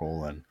and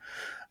Crokel. And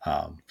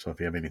so if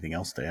you have anything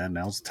else to add,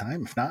 now's the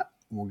time. If not,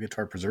 we'll get to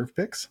our preserve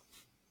picks.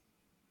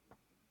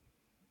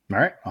 All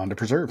right, on to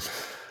preserve.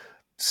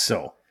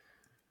 So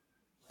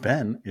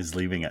Ben is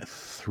leaving at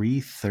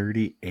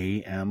 3:30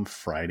 a.m.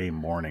 Friday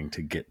morning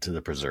to get to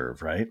the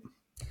preserve, right?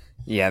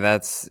 Yeah,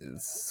 that's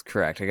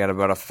correct. I got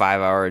about a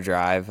 5-hour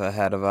drive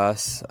ahead of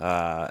us,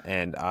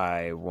 and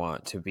I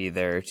want to be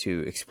there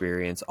to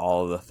experience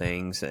all of the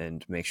things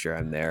and make sure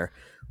I'm there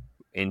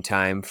in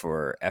time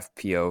for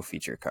FPO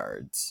feature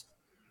cards.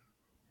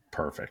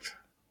 Perfect.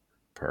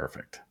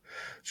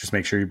 Just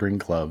make sure you bring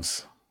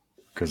gloves,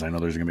 because I know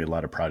there's going to be a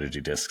lot of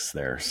Prodigy discs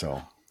there.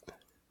 So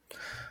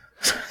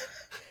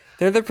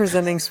they're the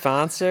presenting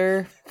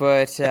sponsor,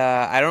 but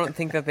I don't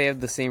think that they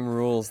have the same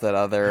rules that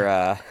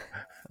other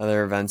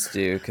events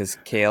do, because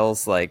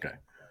Kale's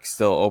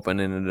still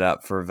opening it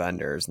up for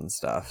vendors and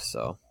stuff.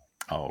 So,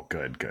 oh,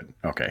 good.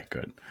 Okay,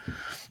 good.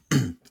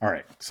 All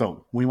right,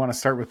 so we want to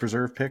start with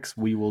preserve picks.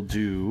 We will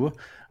do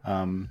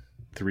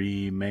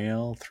 3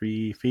 male,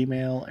 3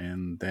 female,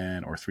 and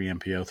then, or 3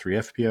 MPO, 3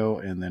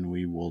 FPO, and then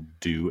we will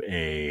do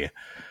a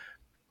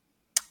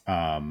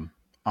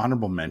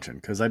honorable mention,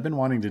 because I've been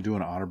wanting to do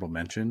an honorable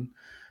mention,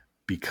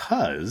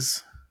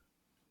 because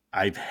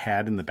I've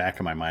had in the back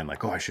of my mind,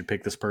 like, oh, I should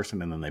pick this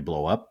person, and then they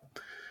blow up.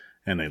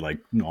 and they like,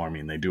 no, I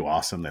mean, they do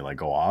awesome. They like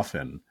go off.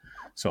 And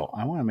so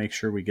I want to make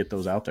sure we get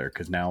those out there,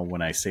 because now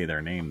when I say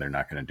their name, they're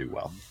not going to do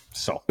well.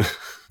 So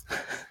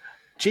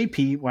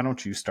JP, why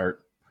don't you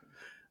start?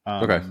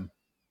 Okay.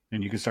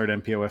 And you can start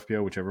MPO,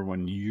 FPO, whichever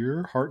one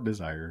your heart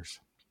desires.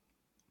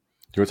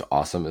 You know what's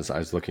awesome is I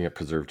was looking at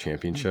Preserve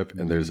Championship,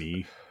 and there's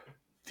Me.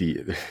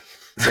 yeah,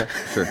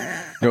 sure.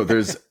 No,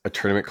 there's a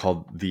tournament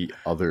called the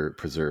Other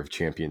Preserve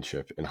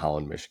Championship in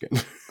Holland, Michigan.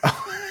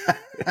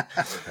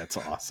 That's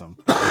awesome.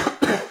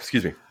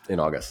 Excuse me,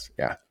 in August.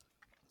 Yeah,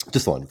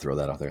 just wanted to throw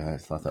that out there. I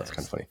thought that was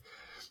kind of funny.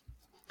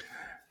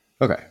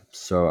 Okay,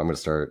 so I'm going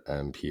to start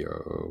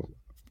MPO.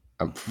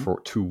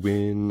 To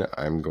win,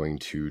 I'm going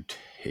to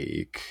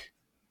take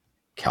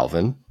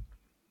Calvin.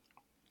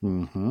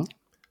 Mm-hmm.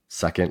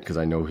 Second, because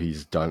I know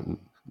he's done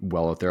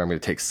well out there, I'm going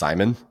to take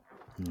Simon.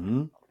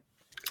 Mm-hmm.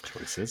 Good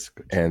choices.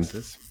 Good And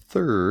choices.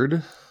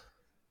 third,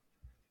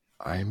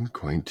 I'm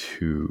going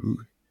to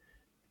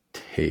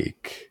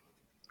take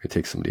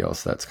somebody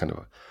else that's kind of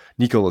a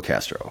Nico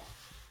Locastro,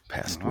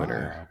 past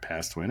winner.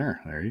 Past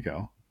winner. There you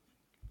go.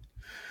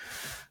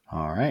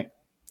 All right.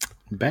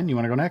 Ben, you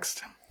want to go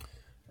next?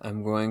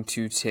 I'm going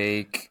to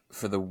take,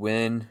 for the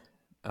win,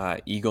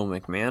 Eagle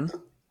McMahon.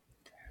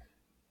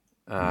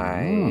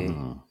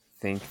 I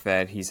think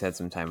that he's had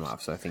some time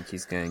off, so I think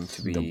he's going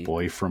to be the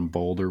boy from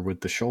Boulder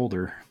with the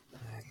shoulder.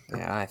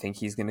 Yeah, I think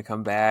he's going to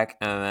come back,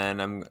 and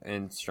then I'm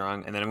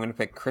going to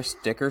pick Chris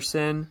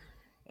Dickerson,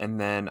 and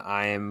then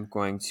I am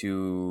going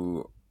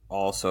to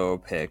also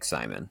pick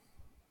Simon.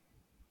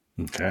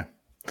 Okay.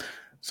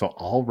 So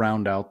I'll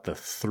round out the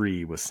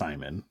three with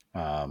Simon.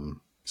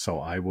 So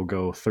I will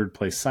go third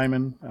place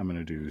Simon. I'm going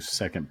to do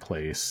second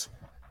place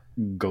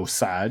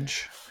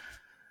Gossage.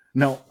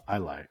 No, I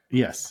lied.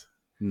 Yes.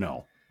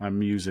 No.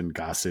 I'm using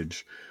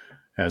Gossage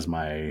as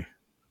my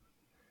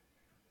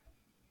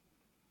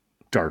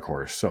dark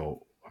horse.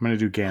 So I'm going to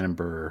do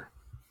Gannon-Buhr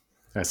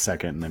as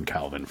second, and then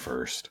Calvin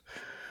first.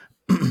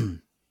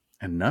 And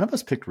none of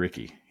us picked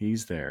Ricky.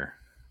 He's there.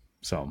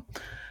 So,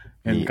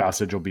 and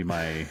Gossage will be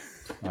my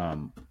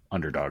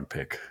underdog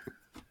pick.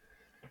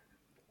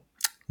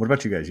 What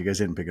about you guys? You guys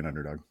didn't pick an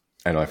underdog.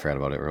 I know I forgot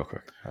about it real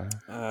quick.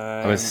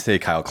 I'm going to say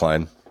Kyle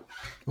Klein.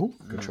 Oh,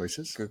 good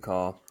choices. Good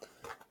call.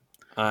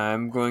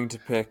 I'm going to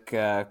pick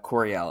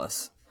Corey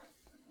Ellis.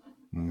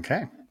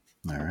 Okay.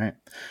 All right.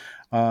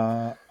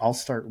 I'll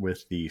start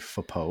with the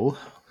FPO.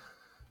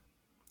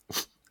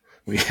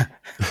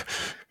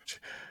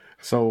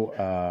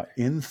 So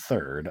in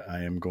third,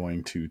 I am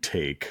going to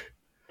take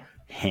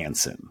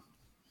Hansen.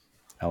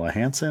 Ella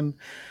Hansen.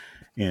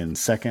 In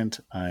second,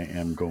 I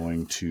am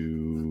going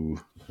to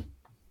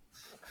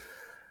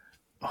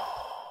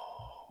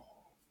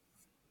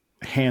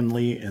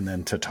Hanley, and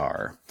then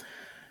Tattar.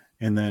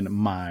 And then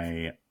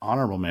my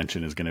honorable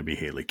mention is going to be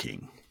Haley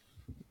King.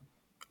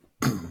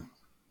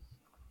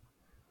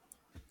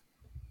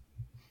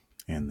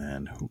 And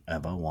then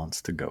whoever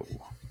wants to go.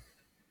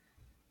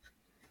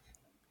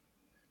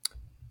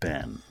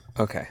 Ben.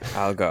 Okay,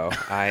 I'll go.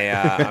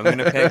 I'm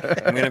gonna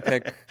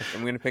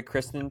pick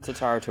Kristen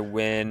Tattar to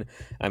win.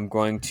 I'm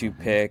going to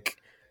pick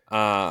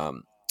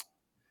Ella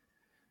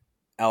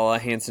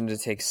Hansen to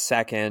take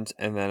second,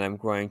 and then I'm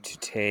going to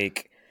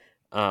take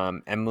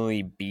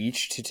Emily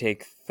Beach to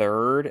take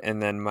third,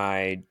 and then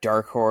my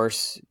dark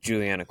horse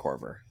Juliana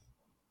Korver.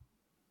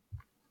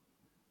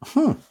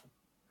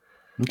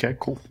 Okay,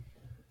 cool.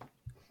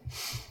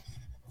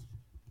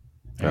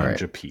 All right.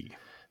 JP.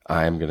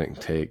 I'm going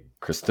to take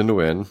Kristen to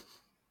win.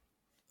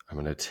 I'm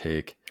going to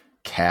take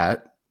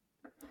Kat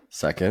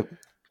second.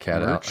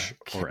 Allen?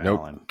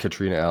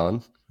 Katrina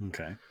Allen.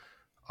 Okay.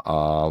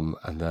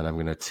 And then I'm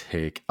going to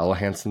take Ella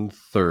Hansen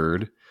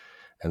third.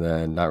 And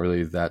then not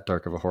really that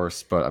dark of a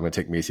horse, but I'm going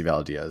to take Macy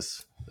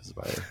Valdiaz as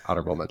my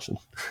honorable mention.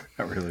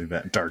 Not really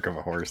that dark of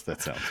a horse.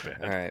 That sounds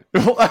bad. All right.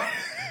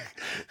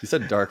 You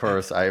said dark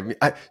horse.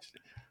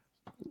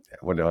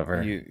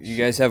 Whatever. You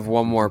guys have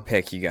one more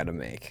pick you got to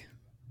make.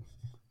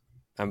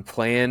 I'm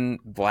playing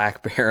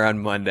Black Bear on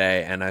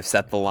Monday, and I've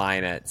set the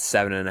line at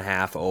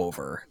 7.5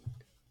 over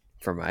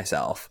for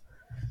myself.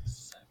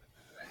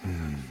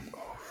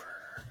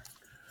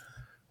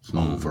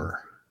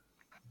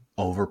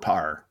 Over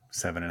par.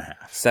 7.5.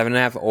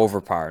 7.5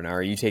 over par. Now,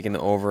 are you taking the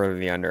over or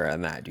the under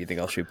on that? Do you think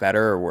I'll shoot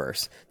better or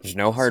worse? There's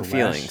no hard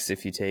feelings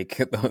if you take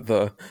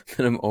the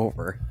minimum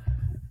over.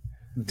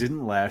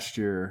 Didn't last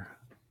year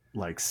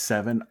like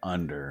 7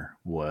 under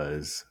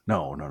was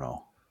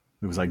no.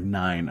 It was like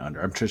 9 under.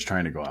 I'm just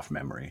trying to go off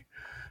memory.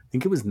 I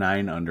think it was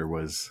 9 under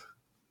was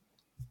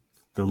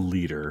the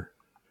leader.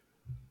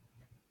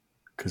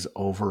 Because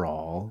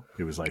overall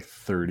it was like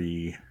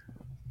 30.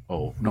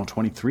 Oh, no,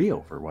 23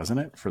 over, wasn't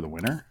it, for the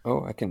winner?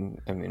 Oh, I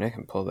can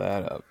pull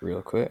that up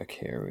real quick.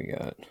 Here we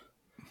got.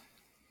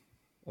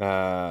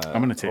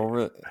 I'm going to take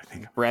over. I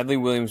think Bradley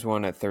Williams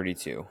won at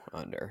 32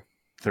 under.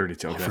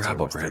 32. I forgot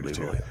about Bradley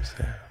Williams.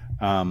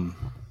 I'm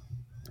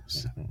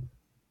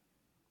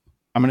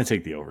going to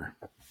take the over.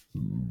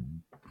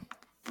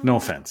 No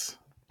offense.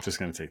 Just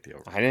going to take the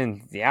over. I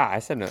didn't. Yeah, I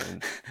said no.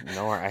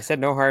 I said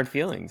no hard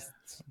feelings.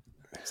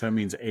 So that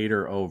means 8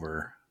 or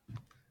over.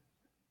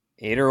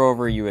 8 or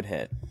over, you would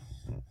hit.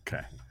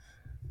 Okay.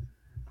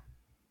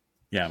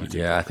 Yeah, I'm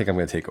Yeah, I think I'm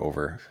going to take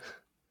over.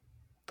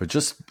 But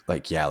just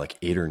like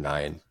 8 or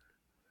 9.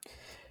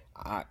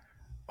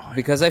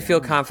 Because I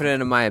feel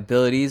confident in my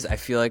abilities, I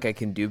feel like I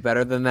can do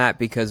better than that.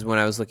 Because when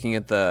I was looking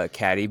at the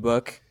caddy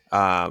book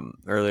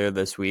earlier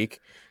this week,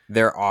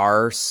 there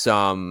are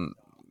some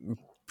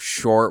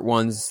short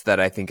ones that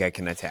I think I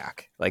can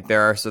attack. Like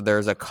there's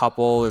a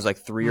couple, there's like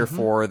 3 or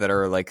 4 that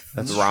are like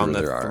around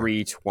the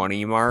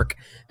 320 mark.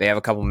 They have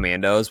a couple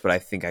Mandos, but I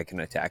think I can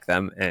attack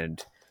them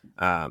and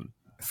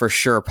for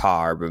sure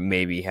par, but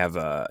maybe have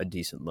a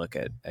decent look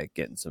at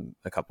getting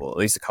at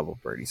least a couple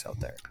birdies out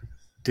there.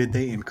 Did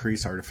they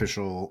increase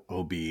artificial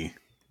OB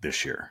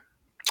this year?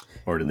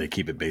 Or did they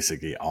keep it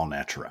basically all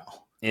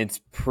natural?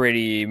 It's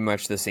pretty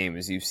much the same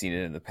as you've seen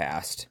it in the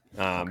past.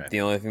 Okay.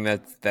 The only thing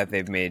that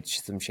they've made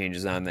some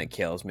changes on, that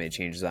Kale's made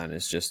changes on,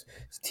 is just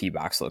tee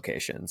box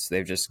locations.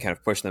 They've just kind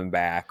of pushed them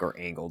back or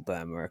angled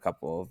them, or a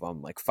couple of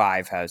them. Like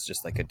 5 has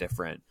just like a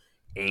different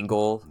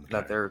angle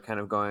that they're kind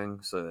of going.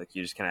 So like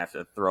you just kind of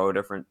have to throw a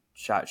different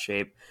shot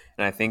shape.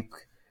 And I think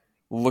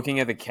looking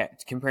at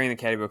comparing the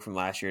caddy book from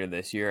last year to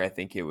this year, I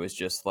think it was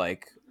just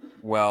like,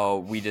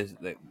 well, we just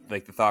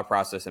like the thought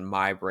process in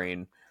my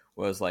brain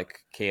was like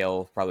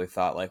Kale probably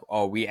thought like,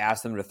 oh, we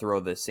asked them to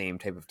throw the same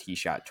type of tee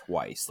shot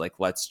twice. Like,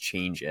 let's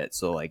change it.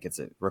 So like it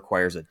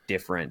requires a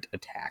different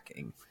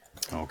attacking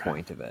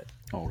point of it,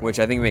 which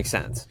I think makes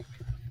sense.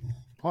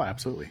 Oh,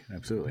 absolutely.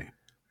 Absolutely.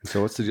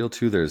 So what's the deal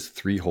too? There's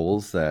 3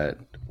 holes that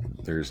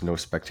there's no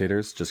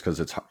spectators just because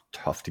it's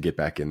tough to get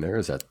back in there.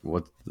 Is that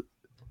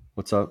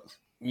what's up?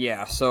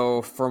 Yeah.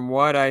 So from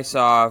what I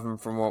saw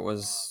from what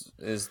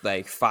is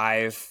like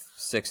 5,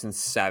 6, and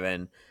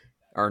 7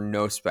 are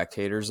no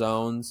spectator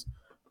zones,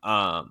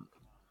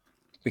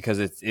 because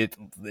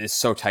it's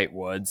so tight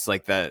woods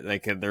like that.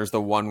 Like there's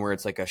the one where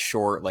it's like a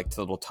short, like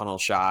little tunnel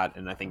shot,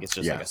 and I think it's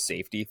just like a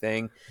safety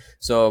thing.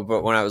 So,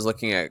 but when I was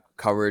looking at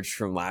coverage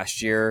from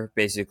last year,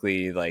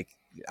 basically like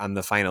on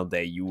the final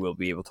day, you will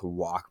be able to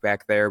walk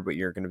back there, but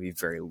you're going to be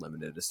very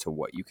limited as to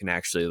what you can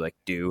actually like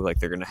do. Like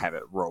they're going to have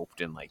it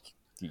roped, and like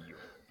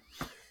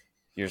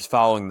you're just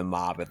following the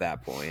mob at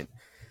that point.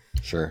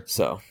 Sure.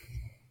 So.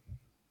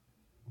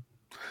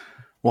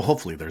 Well,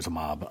 hopefully there's a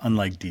mob,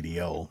 unlike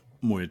DDO,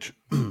 which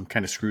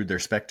kind of screwed their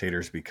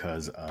spectators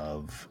because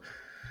of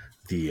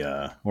the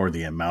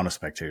amount of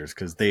spectators,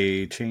 because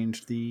they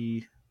changed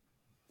the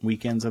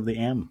weekends of the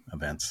AM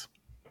events.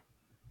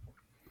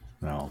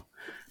 Well,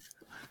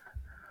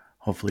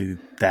 hopefully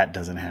that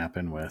doesn't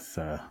happen with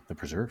the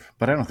Preserve,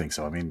 but I don't think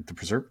so. I mean, the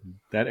Preserve,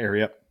 that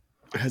area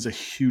has a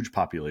huge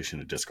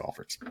population of disc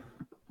golfers.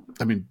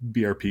 I mean,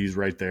 BRP's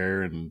right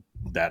there, and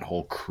that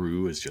whole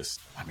crew is just,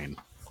 I mean,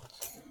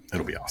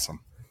 it'll be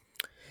awesome.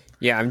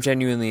 Yeah, I'm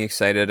genuinely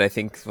excited. I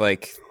think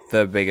like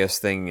the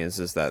biggest thing is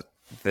that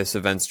this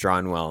event's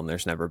drawn well, and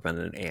there's never been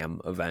an AM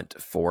event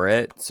for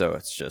it. So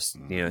it's just,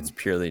 it's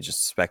purely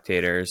just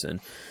spectators. And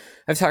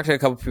I've talked to a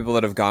couple people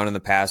that have gone in the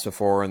past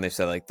before, and they've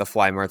said like the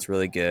Fly Mart's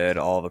really good.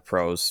 All the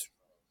pros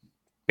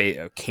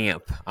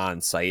camp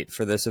on site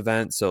for this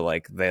event. So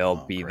like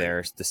they'll be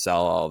there to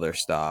sell all their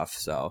stuff.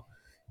 So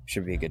it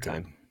should be a good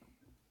time.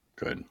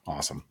 Good.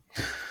 Awesome.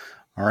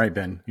 All right,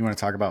 Ben, you want to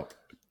talk about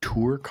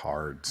tour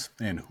cards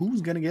and who's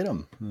going to get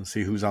them? Let's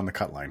see who's on the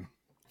cut line.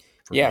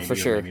 For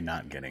sure. Maybe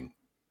not getting.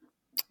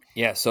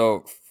 Yeah.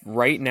 So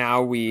right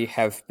now we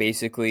have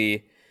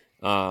basically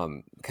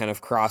kind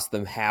of crossed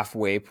the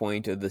halfway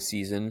point of the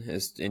season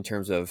as in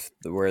terms of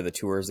where the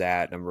tour's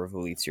at, number of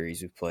Elite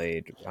Series we've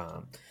played.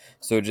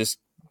 So just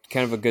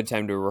kind of a good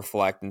time to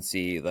reflect and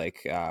see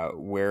like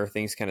where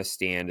things kind of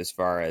stand as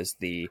far as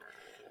the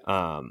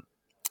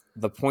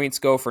points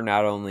go for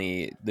not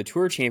only the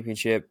Tour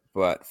Championship,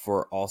 but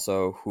for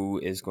also who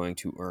is going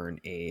to earn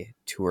a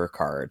Tour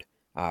card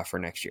for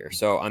next year.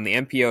 So on the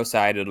MPO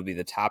side, it'll be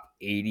the top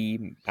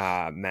 80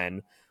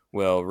 men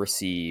will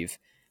receive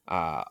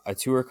a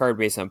Tour card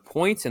based on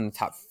points, and the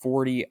top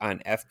 40 on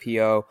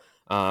FPO.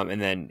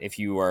 And then if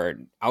you are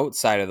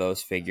outside of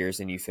those figures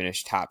and you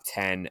finish top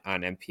 10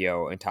 on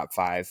MPO and top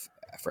 5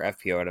 for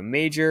FPO at a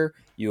major,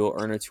 you'll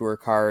earn a Tour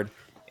card.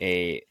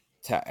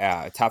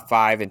 Top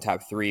 5 and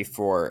top 3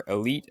 for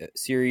Elite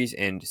Series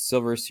and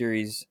Silver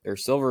Series or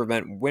Silver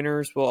event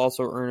winners will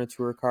also earn a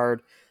Tour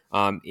card.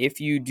 If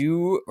you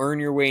do earn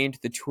your way into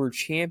the Tour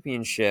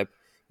Championship,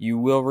 you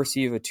will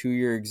receive a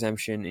 2-year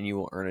exemption, and you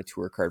will earn a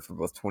Tour card for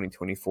both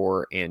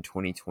 2024 and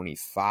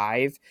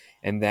 2025.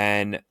 And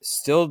then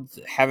still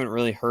haven't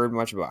really heard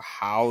much about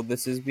how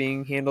this is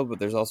being handled, but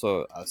there's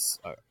also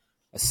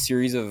a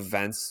series of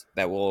events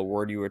that will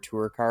award you a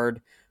Tour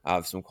card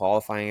of some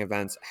qualifying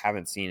events.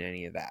 Haven't seen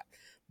any of that.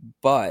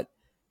 But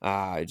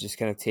just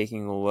kind of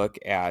taking a look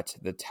at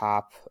the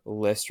top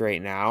list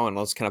right now, and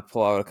let's kind of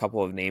pull out a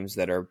couple of names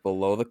that are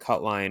below the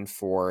cut line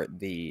for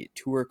the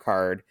Tour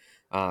card.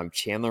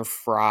 Chandler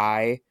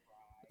Fry,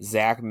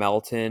 Zach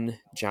Melton,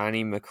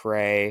 Johnny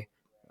McRae,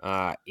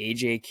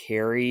 AJ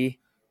Carey,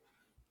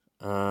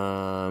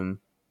 Clint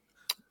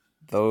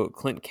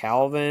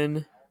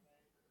Calvin,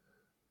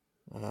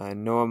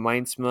 Noah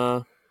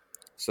Meinsma,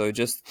 So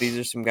just these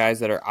are some guys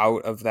that are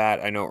out of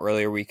that. I know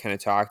earlier we kind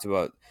of talked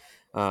about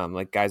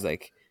like guys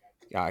like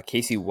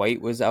Casey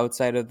White was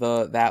outside of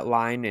that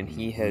line, and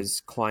he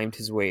has climbed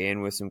his way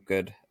in with some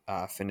good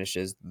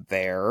finishes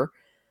there.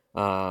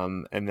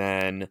 And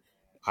then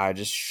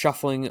just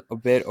shuffling a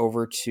bit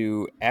over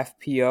to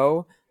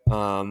FPO,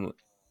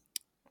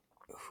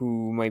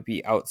 who might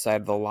be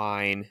outside the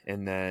line,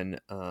 and then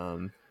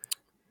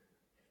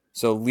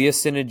so Leah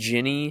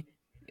Sinagini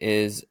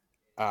is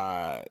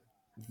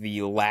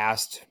the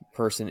last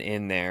person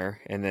in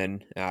there. And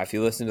then if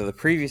you listen to the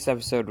previous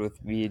episode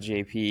with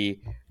BJP,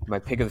 my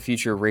pick of the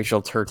future,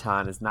 Rachel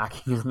Turton, is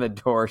knocking on the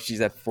door. She's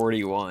at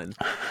 41,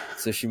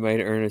 so she might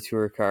earn a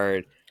tour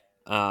card.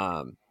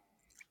 But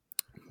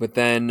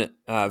then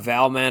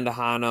Val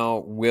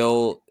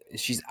Mandujano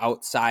she's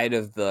outside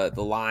of the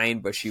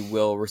line, but she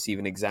will receive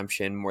an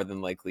exemption, more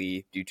than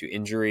likely due to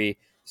injury.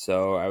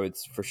 So I would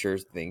for sure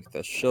think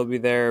that she'll be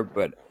there.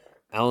 But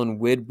Ellen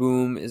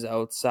Widboom is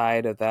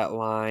outside of that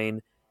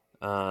line.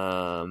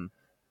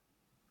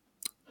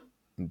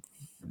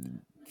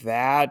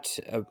 That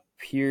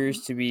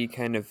appears to be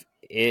kind of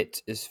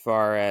it as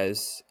far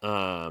as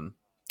kind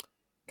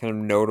of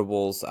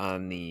notables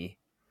on the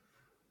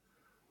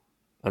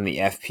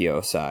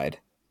FPO side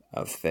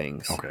of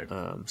things. Okay.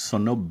 So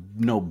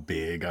no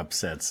big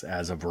upsets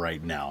as of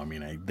right now. I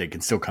mean, they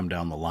can still come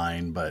down the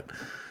line, but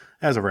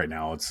as of right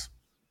now, it's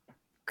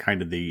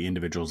kind of the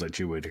individuals that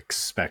you would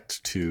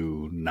expect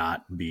to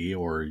not be,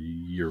 or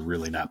you're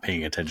really not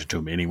paying attention to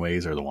them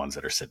anyways, are the ones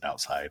that are sitting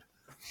outside.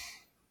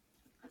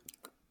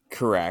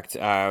 Correct.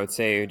 I would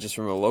say just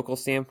from a local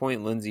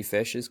standpoint, Lindsay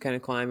Fish is kind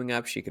of climbing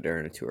up. She could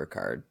earn a tour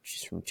card.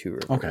 She's from Two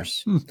Rivers. Okay.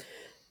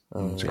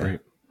 That's great.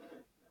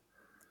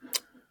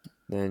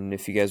 Then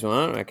if you guys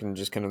want, I can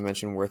just kind of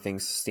mention where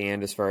things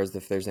stand as far as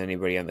if there's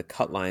anybody on the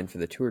cut line for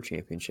the Tour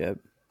Championship.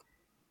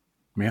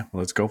 Yeah,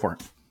 let's go for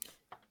it.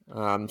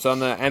 So on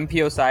the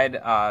MPO side,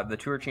 the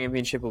Tour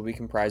Championship will be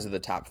comprised of the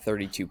top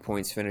 32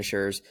 points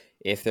finishers.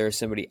 If there's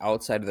somebody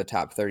outside of the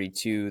top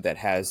 32 that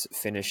has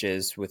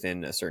finishes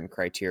within a certain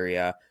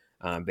criteria,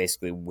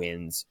 basically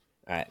wins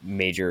at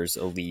majors,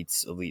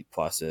 elites, elite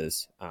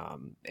pluses,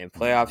 and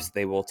playoffs,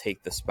 they will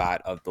take the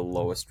spot of the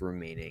lowest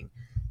remaining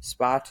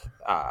spot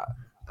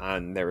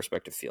on their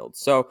respective fields.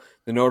 So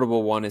the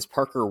notable one is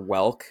Parker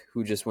Welk,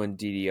 who just won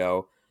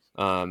DDO.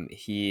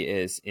 He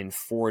is in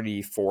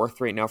 44th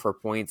right now for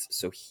points.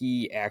 So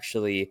he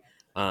actually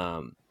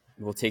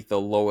will take the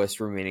lowest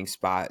remaining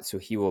spot. So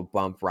he will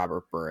bump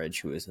Robert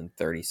Burridge, who is in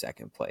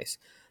 32nd place.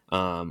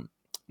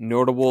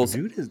 Notables.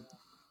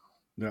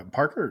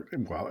 Parker,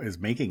 is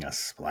making a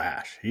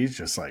splash. He's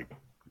just like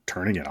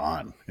turning it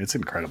on. It's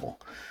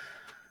incredible.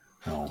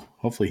 Oh,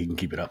 hopefully he can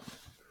keep it up.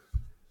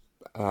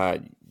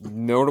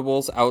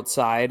 Notables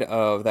outside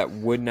of that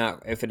would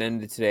not, if it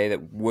ended today,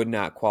 that would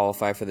not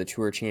qualify for the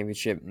Tour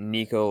Championship: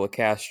 Nico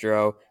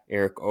LaCastro,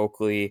 Eric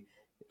Oakley,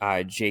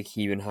 Jake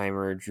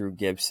Hebenheimer, Drew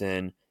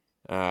Gibson,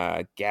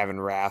 Gavin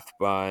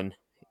Rathbun,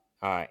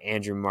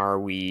 Andrew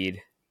Marweed,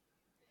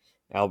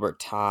 Albert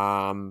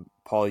Tom,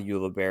 Paul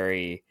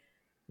Ulibarri,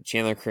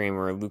 Chandler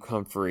Kramer, Luke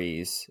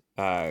Humphreys,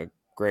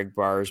 Greg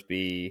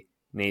Barsby,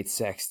 Nate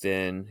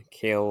Sexton,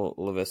 Cale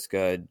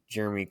Laviska,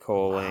 Jeremy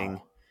Coling,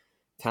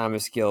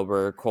 Thomas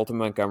Gilbert, Colton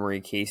Montgomery,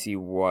 Casey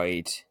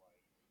White,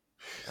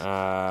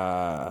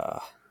 AJ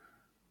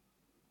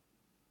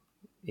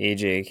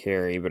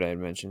Carey, but I had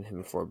mentioned him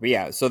before. But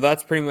yeah, so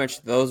that's pretty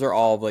much, those are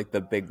all like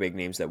the big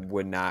names that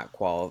would not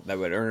qualify, that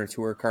would earn a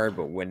tour card,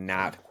 but would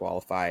not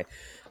qualify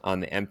on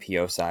the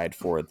MPO side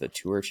for the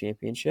Tour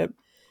Championship.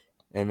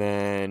 And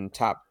then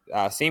top,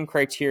 same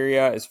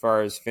criteria as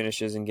far as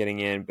finishes and getting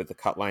in, but the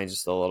cut line is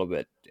just a little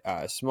bit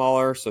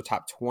smaller. So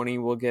top 20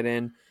 will get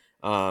in.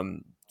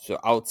 So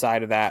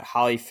outside of that,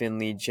 Holly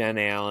Finley, Jen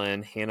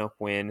Allen, Hannah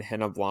Quinn,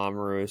 Henna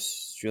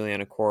Blomroos,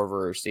 Juliana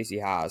Korver, Stacey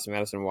Haas,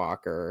 Madison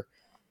Walker,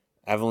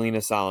 Evelina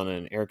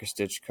Salonen, Erica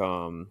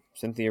Stitchcomb,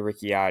 Cynthia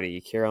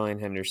Ricciardi, Caroline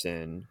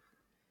Henderson,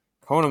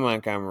 Kona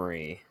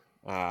Montgomery,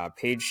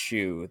 Paige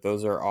Shue.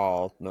 Those are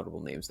all notable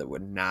names that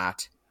would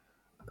not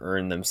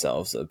earn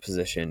themselves a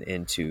position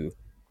into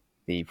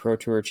the Pro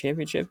Tour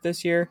Championship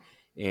this year.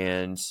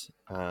 And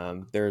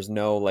there's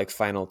no like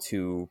final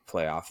two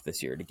playoff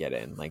this year to get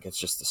in. Like it's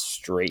just a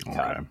straight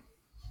cut. Okay.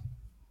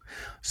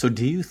 So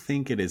do you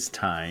think it is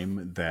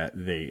time that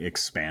they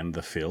expand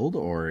the field,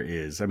 or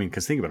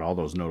because think about all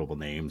those notable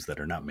names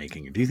that are not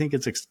making it. Do you think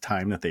it's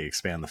time that they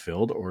expand the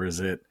field, or is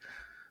it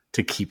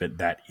to keep it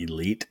that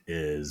elite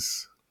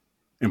is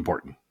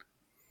important?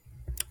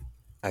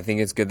 I think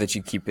it's good that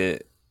you keep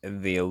it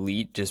the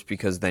elite, just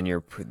because then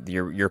your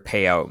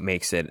payout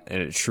makes it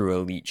a true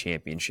elite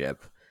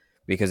championship.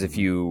 Because if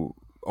you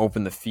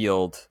open the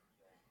field,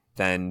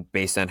 then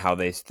based on how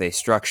they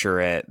structure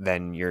it,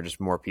 then you're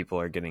just more people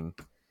are getting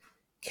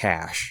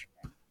cash.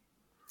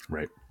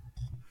 Right.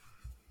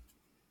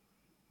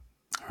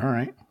 All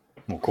right.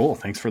 Well, cool.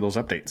 Thanks for those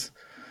updates.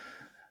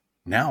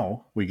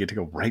 Now we get to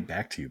go right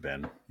back to you,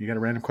 Ben. You got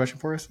a random question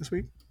for us this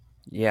week?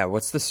 Yeah.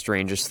 What's the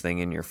strangest thing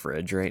in your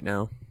fridge right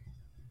now?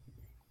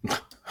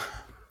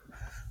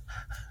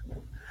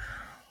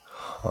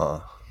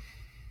 Huh.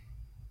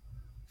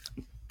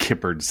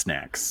 Kippered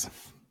snacks.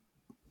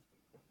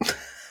 Are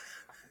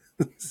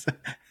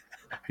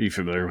you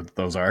familiar with what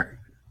those are?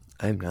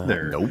 I'm not.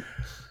 They're Nope.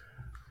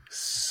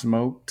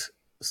 smoked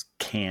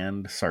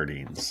canned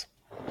sardines.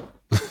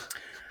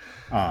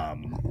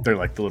 They're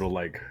like the little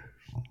like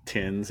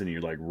tins, and you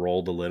like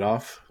roll the lid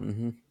off.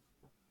 Mm-hmm.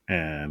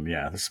 And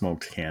yeah, the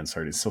smoked canned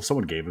sardines. So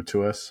someone gave it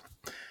to us,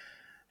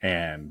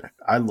 and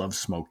I love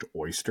smoked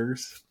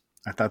oysters.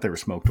 I thought they were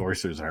smoked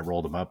oysters, and I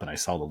rolled them up, and I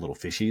saw the little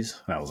fishies,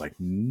 and I was like,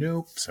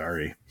 nope,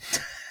 sorry.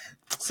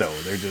 So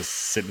they're just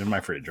sitting in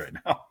my fridge right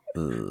now,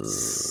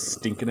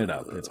 stinking it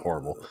up. It's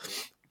horrible.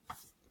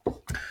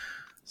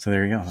 So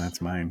there you go. That's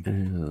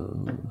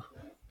mine.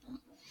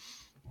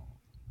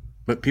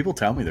 But people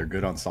tell me they're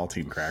good on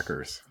saltine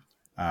crackers.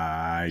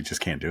 I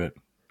just can't do it.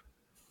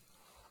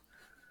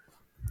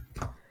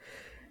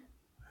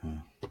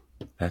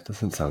 That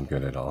doesn't sound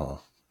good at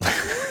all.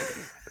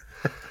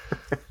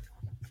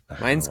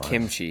 Mine's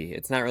kimchi.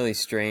 It's not really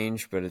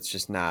strange, but it's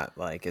just not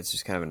like, it's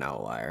just kind of an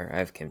outlier. I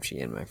have kimchi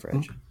in my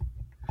fridge.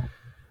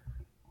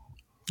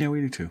 Yeah,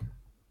 we do too.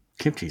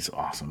 Kimchi's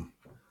awesome.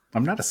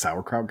 I'm not a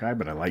sauerkraut guy,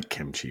 but I like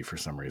kimchi for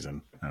some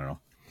reason. I don't know.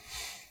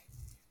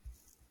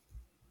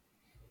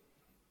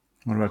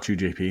 What about you,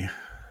 JP?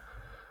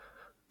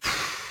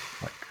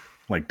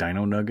 Like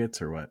dino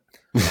nuggets or what?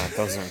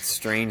 Those aren't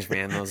strange,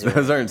 man. Those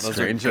aren't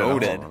strange at all,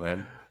 goated.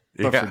 man.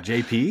 But Yeah. for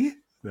JP,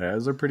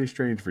 those are pretty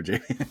strange for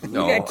JP.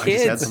 No, got I just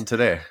kids. had some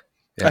today.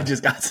 Yeah. I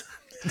just got some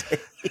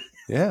today.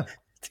 Yeah.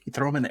 You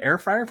throw them in the air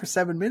fryer for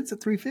 7 minutes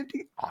at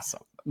 350?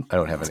 Awesome. I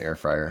don't have an air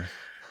fryer.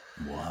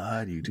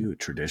 What? You do it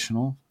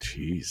traditional?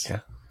 Jeez. Yeah.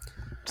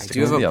 I Stick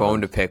do have with a the bone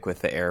oven. to pick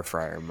with the air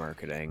fryer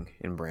marketing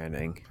and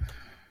branding.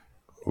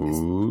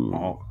 Ooh.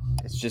 Oh,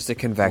 It's just a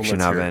convection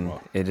Well, let's hear it. oven.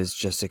 Well- It is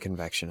just a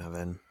convection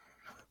oven.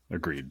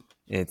 agreed.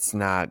 It's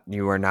not,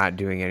 you are not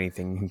doing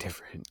anything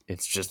different.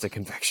 It's just a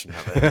convection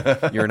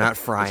oven. You're not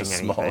frying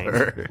Just anything.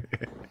 smaller.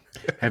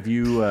 Have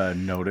you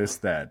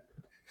noticed that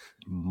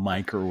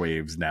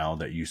microwaves now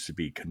that used to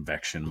be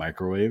convection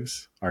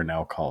microwaves are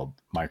now called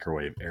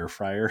microwave air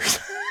fryers?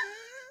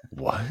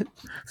 What?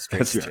 Straight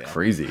That's to jail.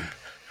 crazy.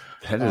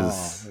 That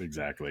is,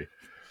 Exactly.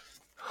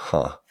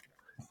 huh?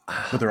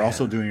 But they're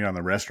also doing it on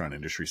the restaurant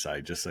industry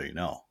side, just so you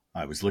know.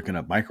 I was looking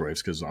up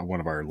microwaves because one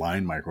of our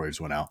line microwaves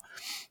went out.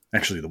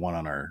 Actually, the one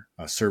on our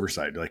server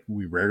side, like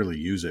we rarely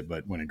use it,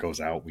 but when it goes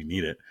out, we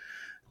need it.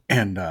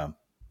 And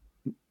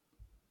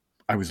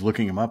I was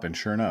looking them up, and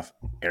sure enough,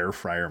 air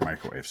fryer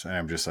microwaves. And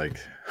I'm just like,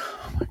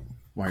 oh my,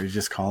 why do you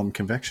just call them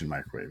convection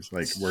microwaves?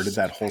 Like, where did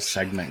that whole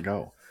segment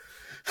go?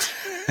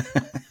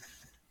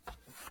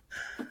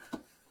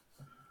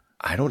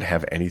 I don't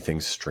have anything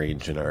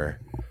strange in our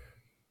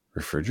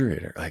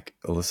refrigerator. Like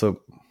Alyssa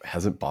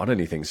hasn't bought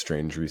anything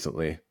strange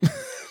recently.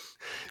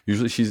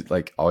 Usually she's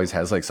like always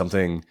has like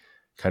something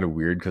kind of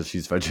weird because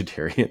she's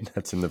vegetarian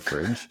that's in the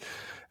fridge.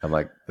 I'm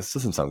like, this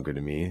doesn't sound good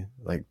to me.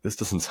 Like, this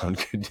doesn't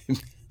sound good to me.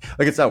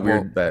 Like, it's not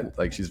weird that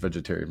like she's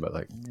vegetarian, but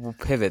like, We'll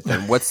pivot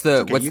then. What's the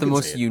okay, what's you the can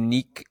most say it.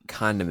 unique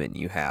condiment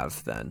you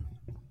have then?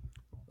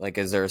 Like,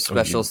 is there a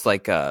special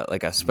like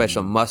a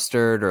special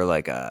mustard or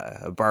like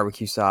a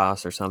barbecue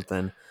sauce or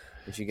something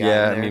that you got?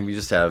 yeah, in I there? mean, we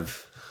just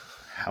have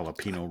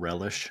Jalapeno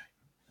relish.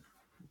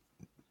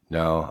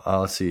 no.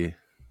 Let's see.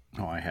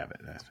 Oh, I have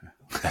it.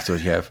 That's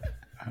what you have.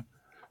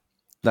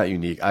 Not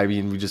unique. I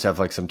mean, we just have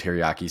like some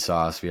teriyaki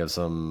sauce. We have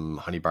some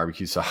honey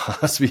barbecue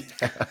sauce. We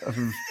have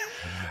You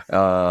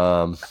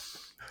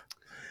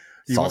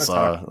wanna salsa.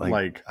 talk,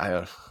 like I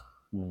don't.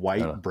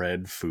 white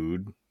bread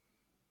food.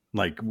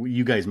 Like,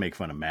 you guys make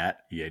fun of Matt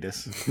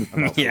Yates.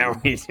 about yeah,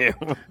 food. we do.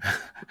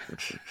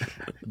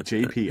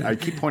 JP, I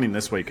keep pointing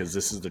this way because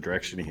this is the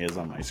direction he is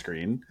on my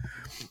screen.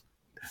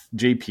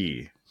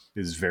 JP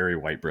is very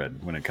white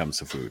bread when it comes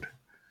to food.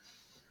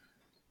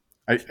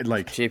 I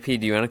like JP,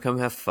 do you want to come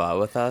have pho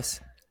with us?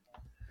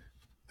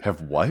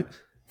 Have what?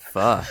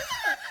 Pho.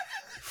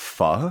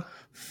 Pho?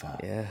 pho.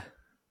 Yeah.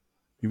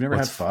 You've never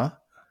What's had pho?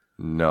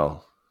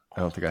 No, I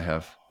don't think I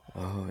have.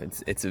 Oh,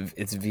 it's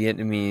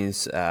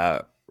Vietnamese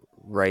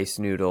rice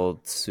noodle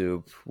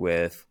soup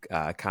with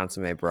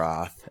consomme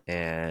broth,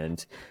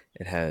 and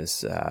it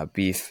has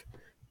beef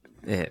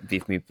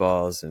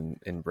meatballs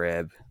and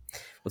rib.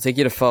 We'll take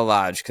you to Pho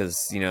Lodge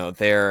because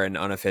they're an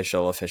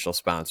unofficial official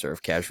sponsor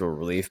of Casual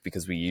Relief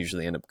because we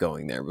usually end up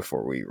going there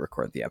before we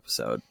record the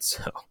episode.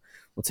 So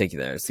we'll take you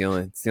there. It's the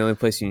only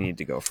place you need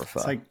to go for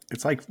pho.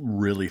 It's like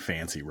really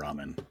fancy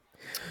ramen.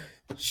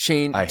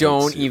 Shane, I hate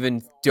don't soup. even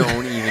do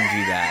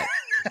that.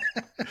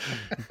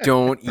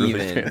 Don't Really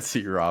even.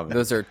 fancy ramen.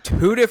 Those are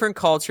two different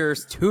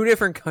cultures, two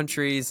different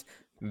countries,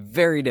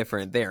 very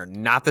different. They are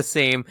not the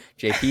same.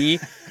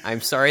 JP,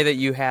 I'm sorry that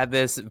you had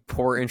this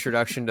poor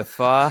introduction to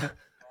pho.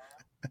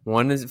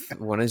 One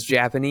is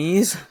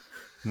Japanese,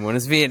 one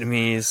is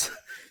Vietnamese.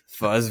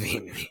 Pho is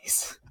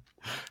Vietnamese.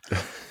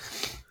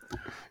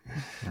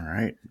 All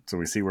right. So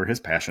we see where his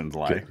passions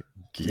lie.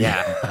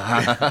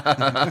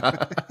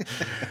 Yeah.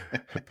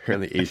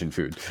 Apparently Asian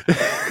food.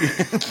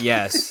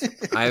 Yes.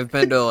 I've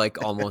been to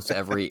like almost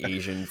every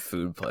Asian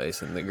food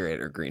place in the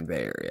greater Green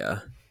Bay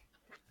area.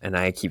 And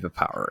I keep a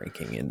power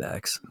ranking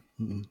index.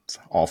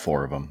 All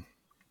 4 of them.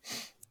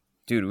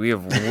 Dude, we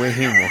have way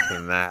more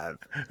than that.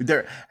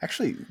 They're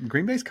actually,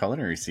 Green Bay's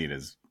culinary scene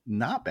is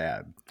not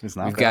bad. It's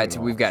not We've bad got at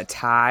all. we've got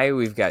Thai,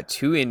 we've got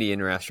 2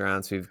 Indian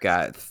restaurants, we've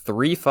got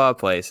 3 pho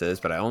places,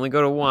 but I only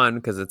go to one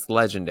because it's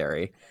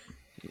legendary.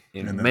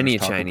 And then Many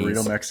there's Taco Chinese.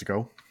 Burrito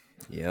Mexico.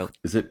 Yep.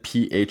 Is it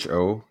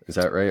PHO? Is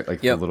that right?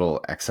 Like Yep. the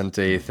little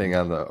accente thing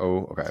on the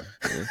O? Okay.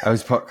 I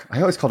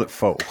always called it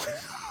pho.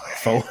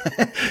 Pho.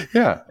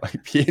 Yeah,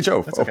 like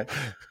PHO. That's Pho. okay.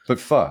 But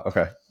pho.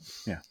 Okay.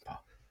 Yeah. Pho.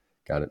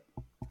 Got it.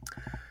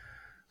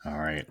 All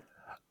right.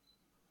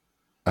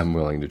 I'm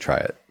willing to try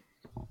it.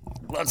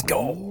 Let's go.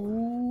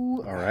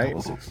 All right.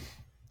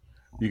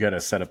 You got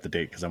to set up the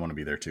date because I want to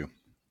be there too.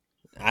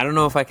 I don't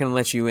know if I can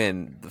let you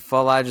in. The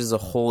Pho Lodge is a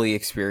holy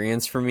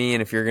experience for me,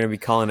 and if you're going to be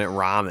calling it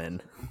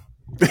ramen.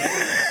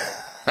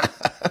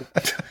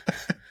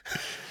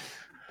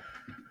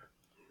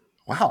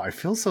 Wow, I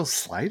feel so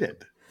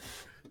slighted.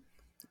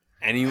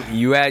 And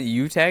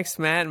you text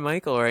Matt and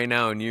Michael right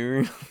now, and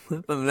you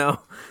let them know.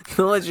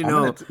 They'll let you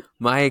know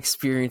my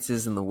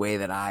experiences and the way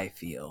that I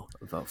feel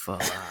about Pho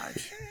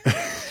Lodge.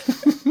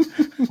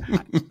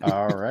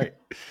 All right.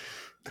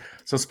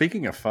 So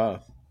speaking of pho,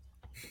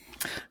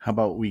 how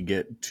about we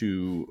get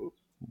to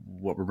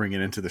what we're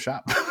bringing into the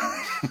shop?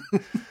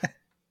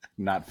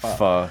 Not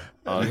pho.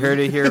 Pho. You heard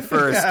it here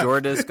first.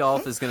 Door Disc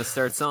Golf is going to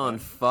start selling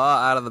pho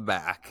out of the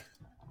back.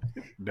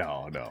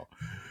 No.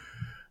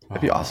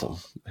 That'd be awesome.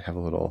 Have a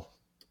little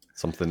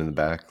something in the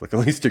back, like at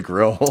least a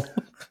grill.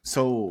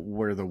 So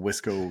where the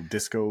Wisco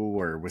Disco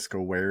or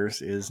Wisco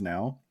Wares is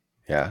now,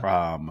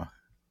 Yeah.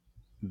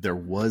 there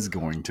was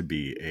going to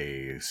be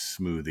a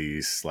smoothie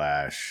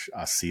 /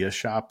 ASEA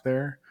shop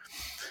there,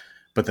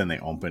 but then they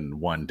opened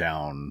one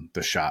down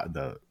the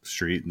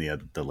street,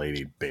 and the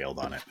lady bailed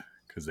on it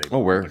because they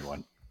where?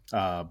 opened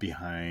one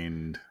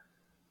behind.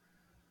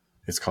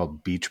 It's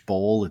called Beach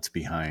Bowl. It's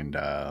behind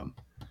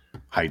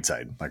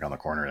Hydeside, like on the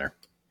corner there.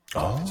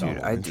 Oh,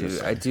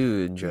 Dude, I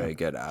do enjoy a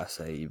good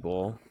acai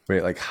bowl.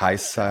 wait, like high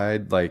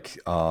side, like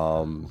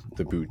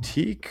the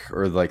boutique,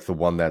 or like the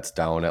one that's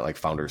down at like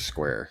Founders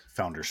Square?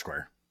 Founders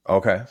Square.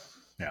 Okay.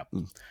 Yeah.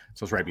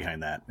 So it's right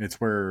behind that.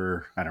 It's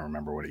where, I don't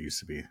remember what it used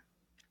to be.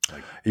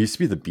 Like, It used to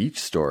be the beach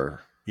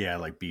store. yeah,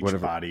 like Beach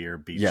Whatever. Body or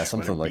Beach. Yeah,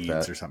 something whatever, like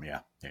Beads that. or something. Yeah.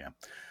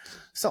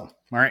 So,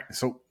 all right.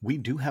 So we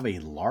do have a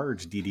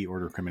large DD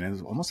order coming in.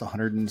 It's almost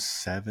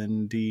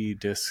 170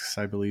 discs,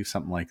 I believe,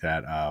 something like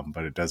that.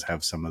 But it does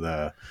have some of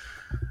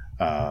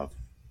the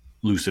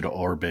Lucid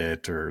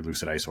Orbit or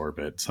Lucid Ice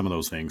Orbit, some of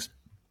those things.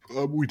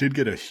 We did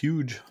get a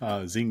huge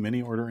Zing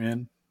Mini order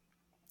in.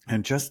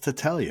 And just to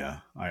tell you,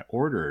 I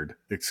ordered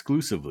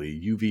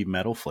exclusively UV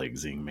Metal Flake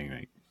Zing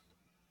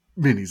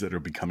minis that will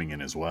be coming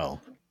in as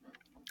well.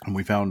 And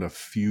we found a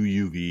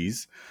few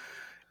UVs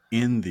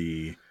in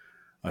the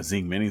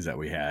Zing minis that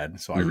we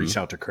had. So I reached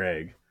out to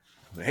Craig.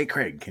 I was like, hey,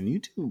 Craig, can you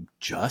do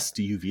just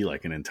UV,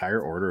 like an entire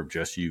order of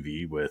just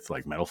UV with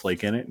like Metal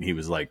Flake in it? And he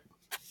was like,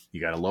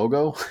 you got a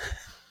logo?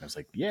 I was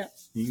like, yeah,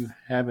 you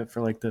have it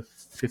for like the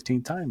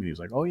 15th time. And he was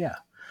like, oh, yeah.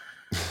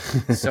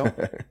 So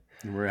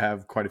we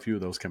have quite a few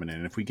of those coming in.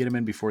 And if we get them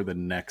in before the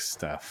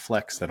next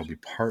Flex, that'll be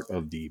part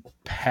of the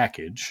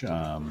package,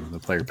 the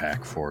player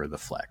pack for the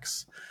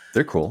Flex.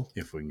 They're cool.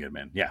 If we can get them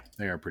in. Yeah,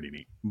 they are pretty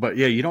neat. But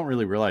yeah, you don't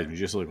really realize. You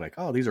just look like,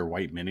 oh, these are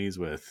white minis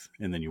with,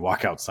 and then you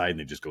walk outside and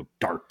they just go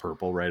dark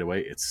purple right away.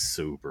 It's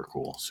super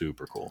cool.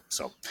 Super cool.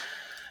 So,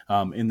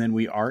 and then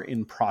we are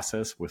in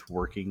process with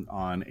working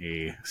on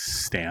a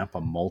stamp,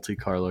 a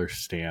multicolor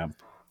stamp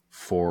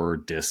for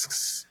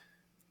discs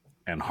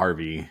and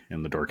Harvey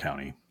in the Door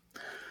County.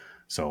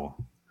 So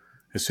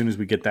as soon as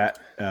we get that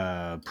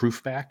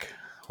proof back,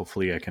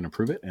 hopefully I can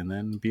approve it and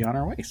then be on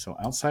our way. So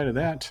outside of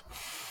that,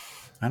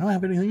 I don't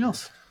have anything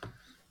else.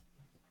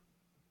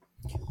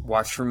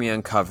 Watch for me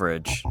on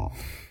coverage.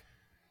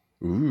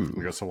 Ooh.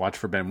 We also watch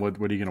for Ben. What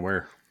are you going to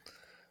wear?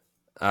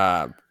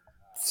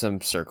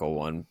 Some Circle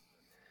One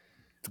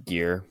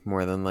gear,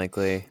 more than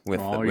likely. You're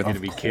going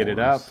to be kitted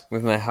up.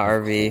 With my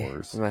Harvey.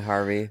 course. With my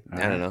Harvey.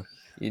 I don't know.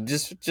 You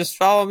just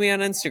follow me on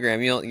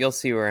Instagram. You'll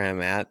see where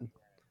I'm at.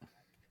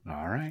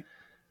 All right.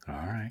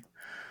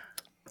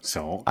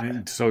 So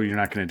you're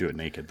not going to do it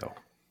naked though.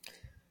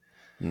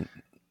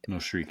 No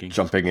shrieking.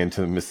 Jumping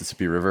into the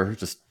Mississippi River,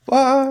 just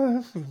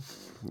what?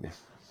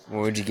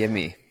 What would you give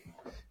me?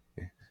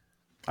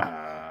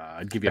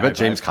 I'd give you. I bet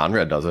James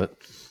Conrad does it.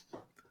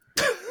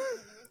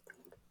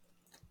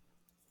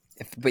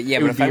 But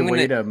It would be a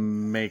way to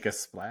make a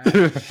splash.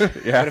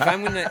 Yeah. But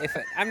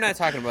I'm not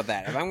talking about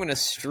that. If I'm gonna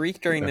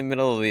streak during the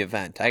middle of the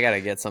event, I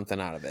gotta get something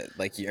out of it.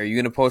 Like, are you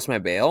gonna post my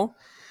bail?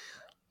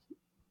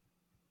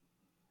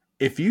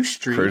 If you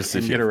streak Courtesy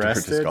and get of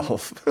arrested,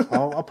 Golf.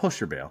 I'll post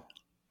your bail.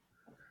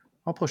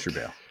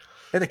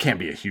 And it can't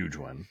be a huge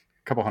one.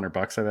 A couple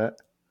 $100, I bet.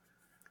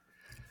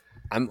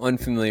 I'm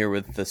unfamiliar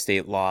with the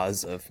state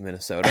laws of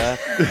Minnesota,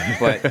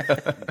 but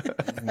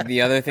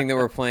the other thing that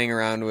we're playing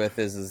around with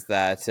is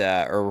that,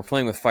 or we're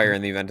playing with fire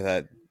in the event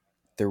that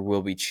there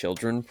will be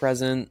children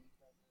present.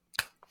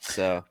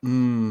 So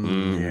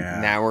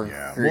now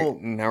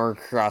we're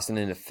crossing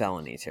into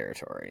felony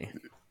territory.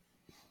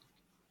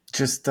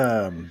 Just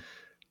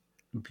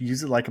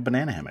use it like a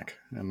banana hammock,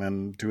 and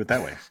then do it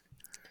that way.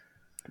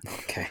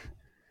 Okay.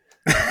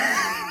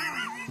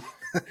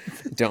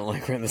 Don't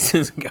like where this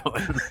is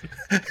going.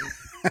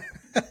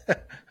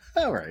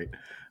 All right.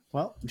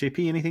 Well,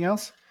 JP, anything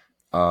else?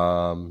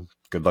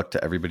 Good luck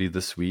to everybody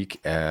this week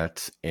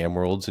at Am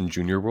Worlds and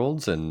Junior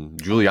Worlds,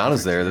 and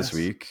Juliana's there this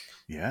week.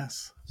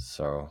 Yes.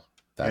 So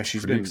that's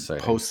she's pretty been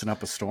exciting. Posting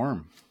up a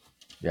storm.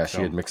 Yeah,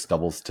 she had mixed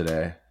doubles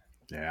today.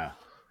 Yeah.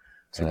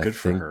 So and good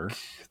for her.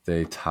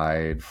 They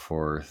tied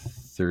for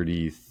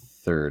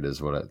 33rd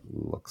is what it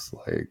looks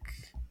like.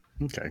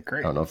 Okay,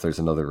 great. I don't know if there's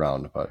another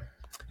round, but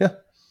yeah.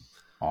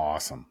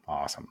 Awesome.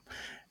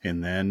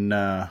 And then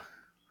I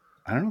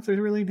don't know if there's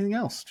really anything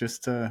else.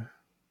 Just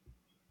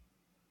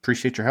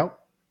appreciate your help.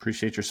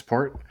 Appreciate your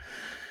support.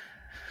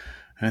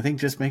 And I think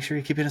just make sure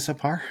you keep it a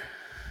subpar.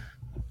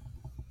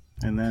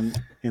 And then,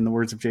 in the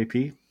words of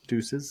JP,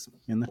 deuces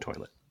in the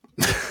toilet.